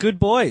lot. They're good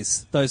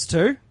boys, those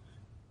two.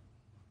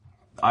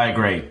 I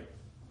agree.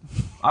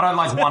 I don't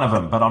like one of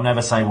them, but I'll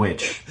never say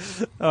which.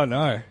 Oh,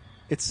 no.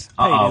 It's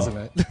Pete, isn't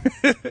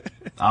it?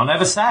 I'll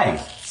never say.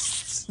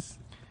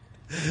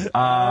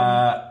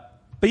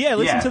 But yeah,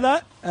 listen to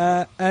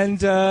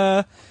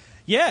that.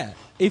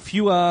 If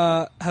you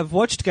have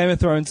watched Game of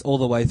Thrones all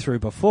the way through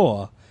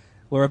before,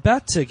 we're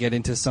about to get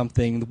into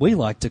something we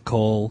like to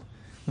call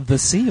the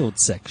sealed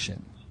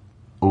section.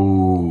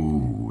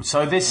 Ooh.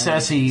 So this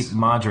Cersei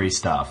Marjorie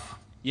stuff.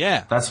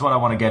 Yeah. That's what I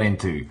want to get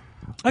into.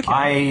 Okay.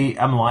 I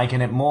am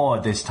liking it more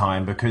this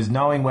time because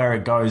knowing where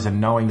it goes and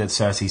knowing that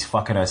Cersei's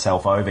fucking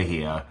herself over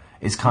here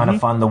is kind of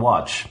fun to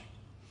watch.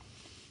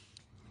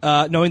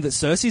 Knowing that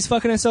Cersei's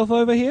fucking herself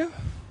over here?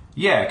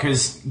 Yeah,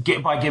 because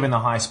by giving the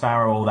High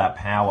Sparrow all that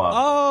power...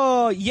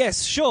 Oh,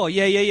 yes, sure.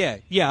 Yeah.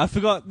 Yeah, I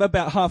forgot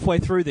about halfway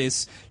through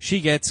this, she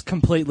gets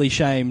completely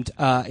shamed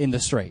in the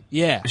street.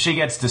 Yeah. She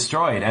gets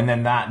destroyed, and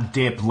then that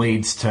dip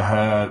leads to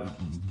her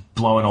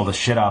blowing all the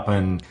shit up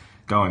and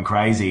going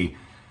crazy.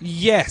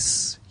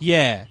 Yes.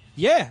 Yeah,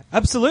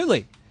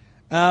 absolutely.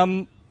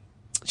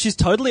 She's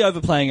totally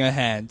overplaying her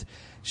hand.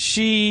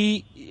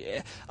 I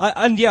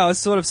was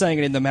sort of saying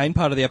it in the main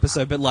part of the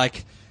episode, but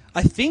like,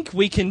 I think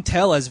we can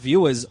tell as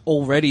viewers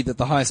already that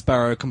the High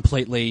Sparrow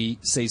completely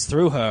sees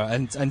through her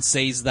and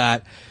sees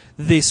that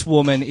this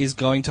woman is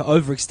going to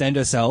overextend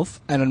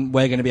herself and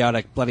we're going to be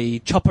able to bloody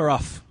chop her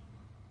off.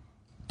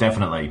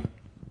 Definitely.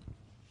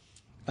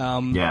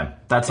 Yeah,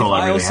 that's all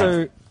I really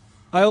have.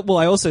 I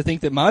also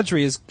think that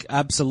Marjorie is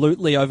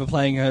absolutely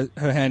overplaying her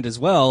hand as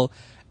well,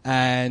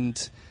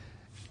 and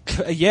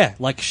yeah,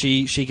 like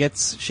she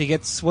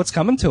gets what's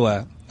coming to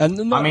her, and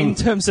not in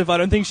terms of I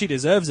don't think she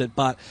deserves it,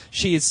 but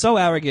she is so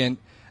arrogant,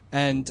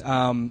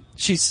 and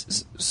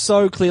she's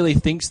so clearly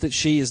thinks that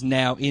she is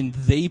now in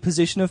the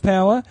position of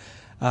power.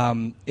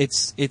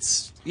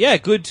 It's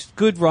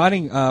good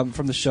writing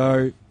from the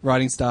show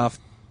writing staff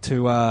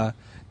to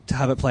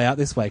have it play out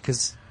this way,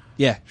 because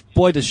yeah,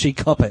 boy does she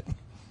cop it.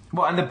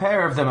 Well, and the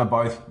pair of them are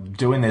both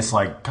doing this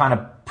like kind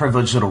of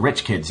privileged little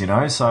rich kids, you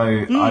know.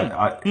 So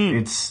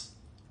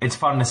it's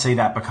fun to see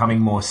that becoming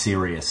more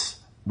serious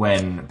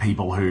when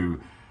people who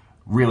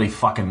really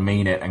fucking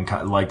mean it and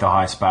like the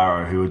High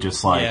Sparrow, who are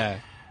just like,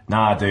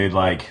 nah, dude,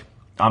 like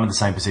I'm in the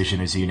same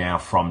position as you now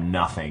from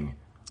nothing.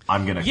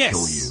 I'm gonna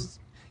kill you.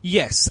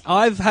 Yes,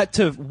 I've had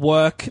to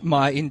work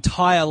my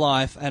entire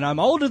life, and I'm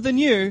older than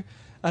you,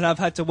 and I've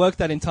had to work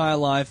that entire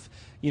life,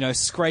 you know,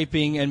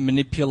 scraping and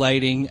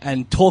manipulating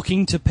and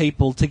talking to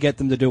people to get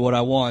them to do what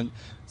I want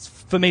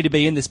for me to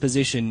be in this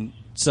position.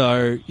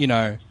 So, you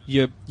know,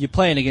 you're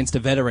playing against a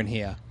veteran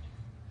here.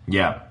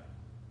 Yeah.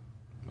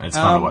 It's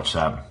fun to watch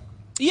that.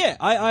 Yeah,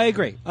 I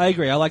agree.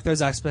 I like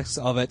those aspects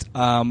of it.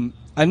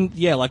 And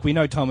yeah, like we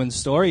know Tommen's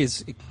story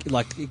is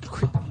like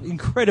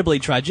incredibly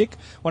tragic.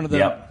 One of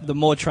the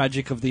more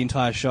tragic of the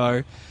entire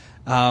show.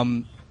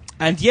 And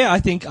yeah,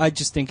 I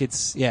just think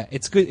it's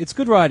good. It's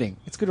good writing.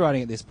 It's good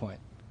writing at this point.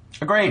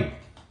 Agreed.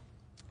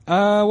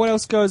 What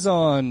else goes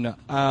on?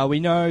 We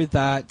know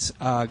that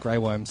Grey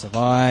Worm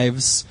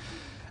survives.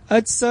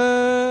 It's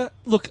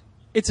look,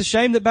 it's a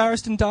shame that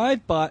Barristan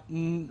died, but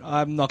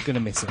I'm not going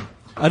to miss him.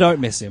 I don't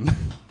miss him.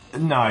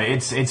 No,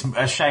 it's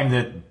a shame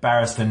that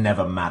Barristan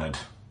never mattered.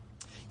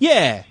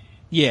 Yeah.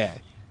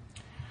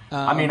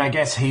 I mean, I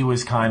guess he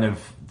was kind of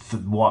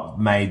what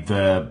made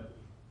the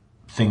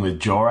thing with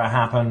Jorah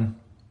happen.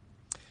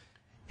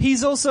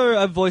 He's also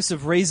a voice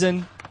of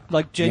reason.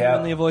 Like,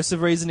 genuinely a voice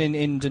of reason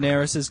in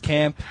Daenerys'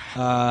 camp,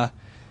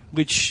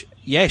 which,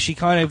 yeah, she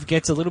kind of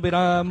gets a little bit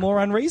more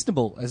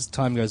unreasonable as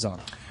time goes on.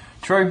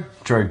 True.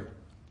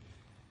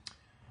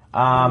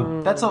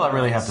 That's all I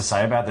really have to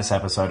say about this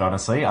episode,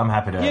 honestly. I'm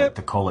happy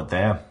to call it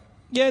there.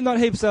 Yeah, not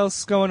heaps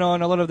else going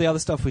on. A lot of the other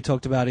stuff we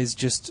talked about is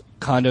just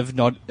kind of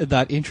not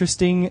that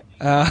interesting.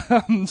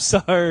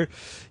 So,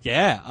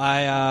 yeah,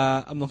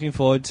 I'm looking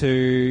forward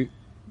to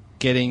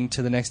getting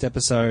to the next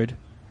episode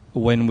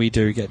when we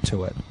do get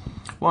to it.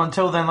 Well,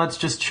 until then, let's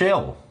just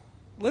chill.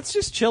 Let's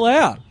just chill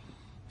out.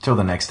 Till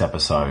the next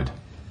episode.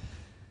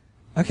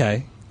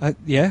 Okay.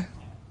 Yeah.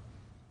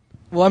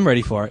 Well, I'm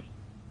ready for it.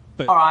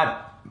 But, all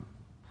right.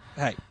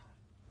 Hey,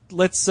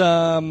 let's...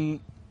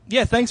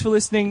 thanks for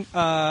listening,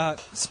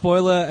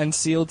 spoiler and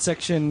sealed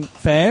section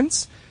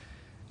fans.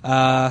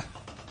 I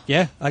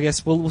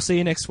guess we'll see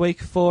you next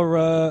week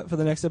for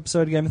the next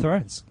episode of Game of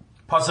Thrones.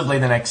 Possibly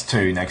the next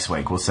two next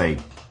week. We'll see.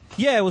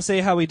 Yeah, we'll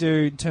see how we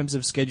do in terms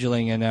of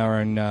scheduling and our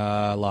own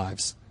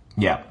lives.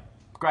 Yeah.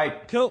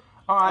 Great. Cool.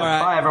 All right.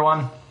 Bye,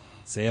 everyone.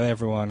 See you,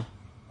 everyone.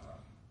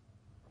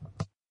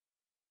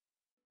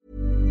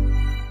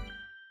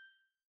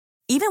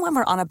 Even when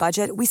we're on a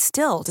budget, we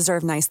still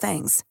deserve nice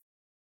things.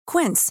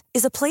 Quince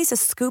is a place to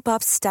scoop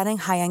up stunning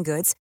high-end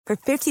goods for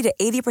 50 to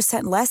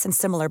 80% less than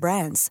similar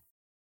brands.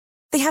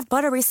 They have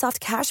buttery soft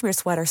cashmere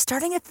sweaters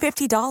starting at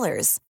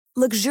 $50,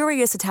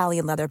 luxurious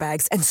Italian leather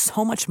bags, and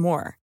so much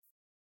more.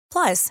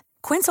 Plus,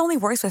 Quince only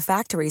works with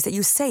factories that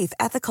use safe,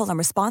 ethical, and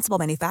responsible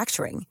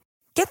manufacturing.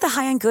 Get the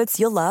high-end goods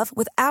you'll love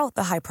without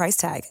the high price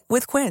tag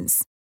with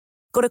Quince.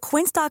 Go to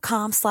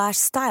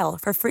quince.com/style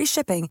for free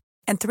shipping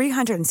and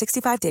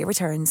 365-day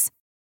returns.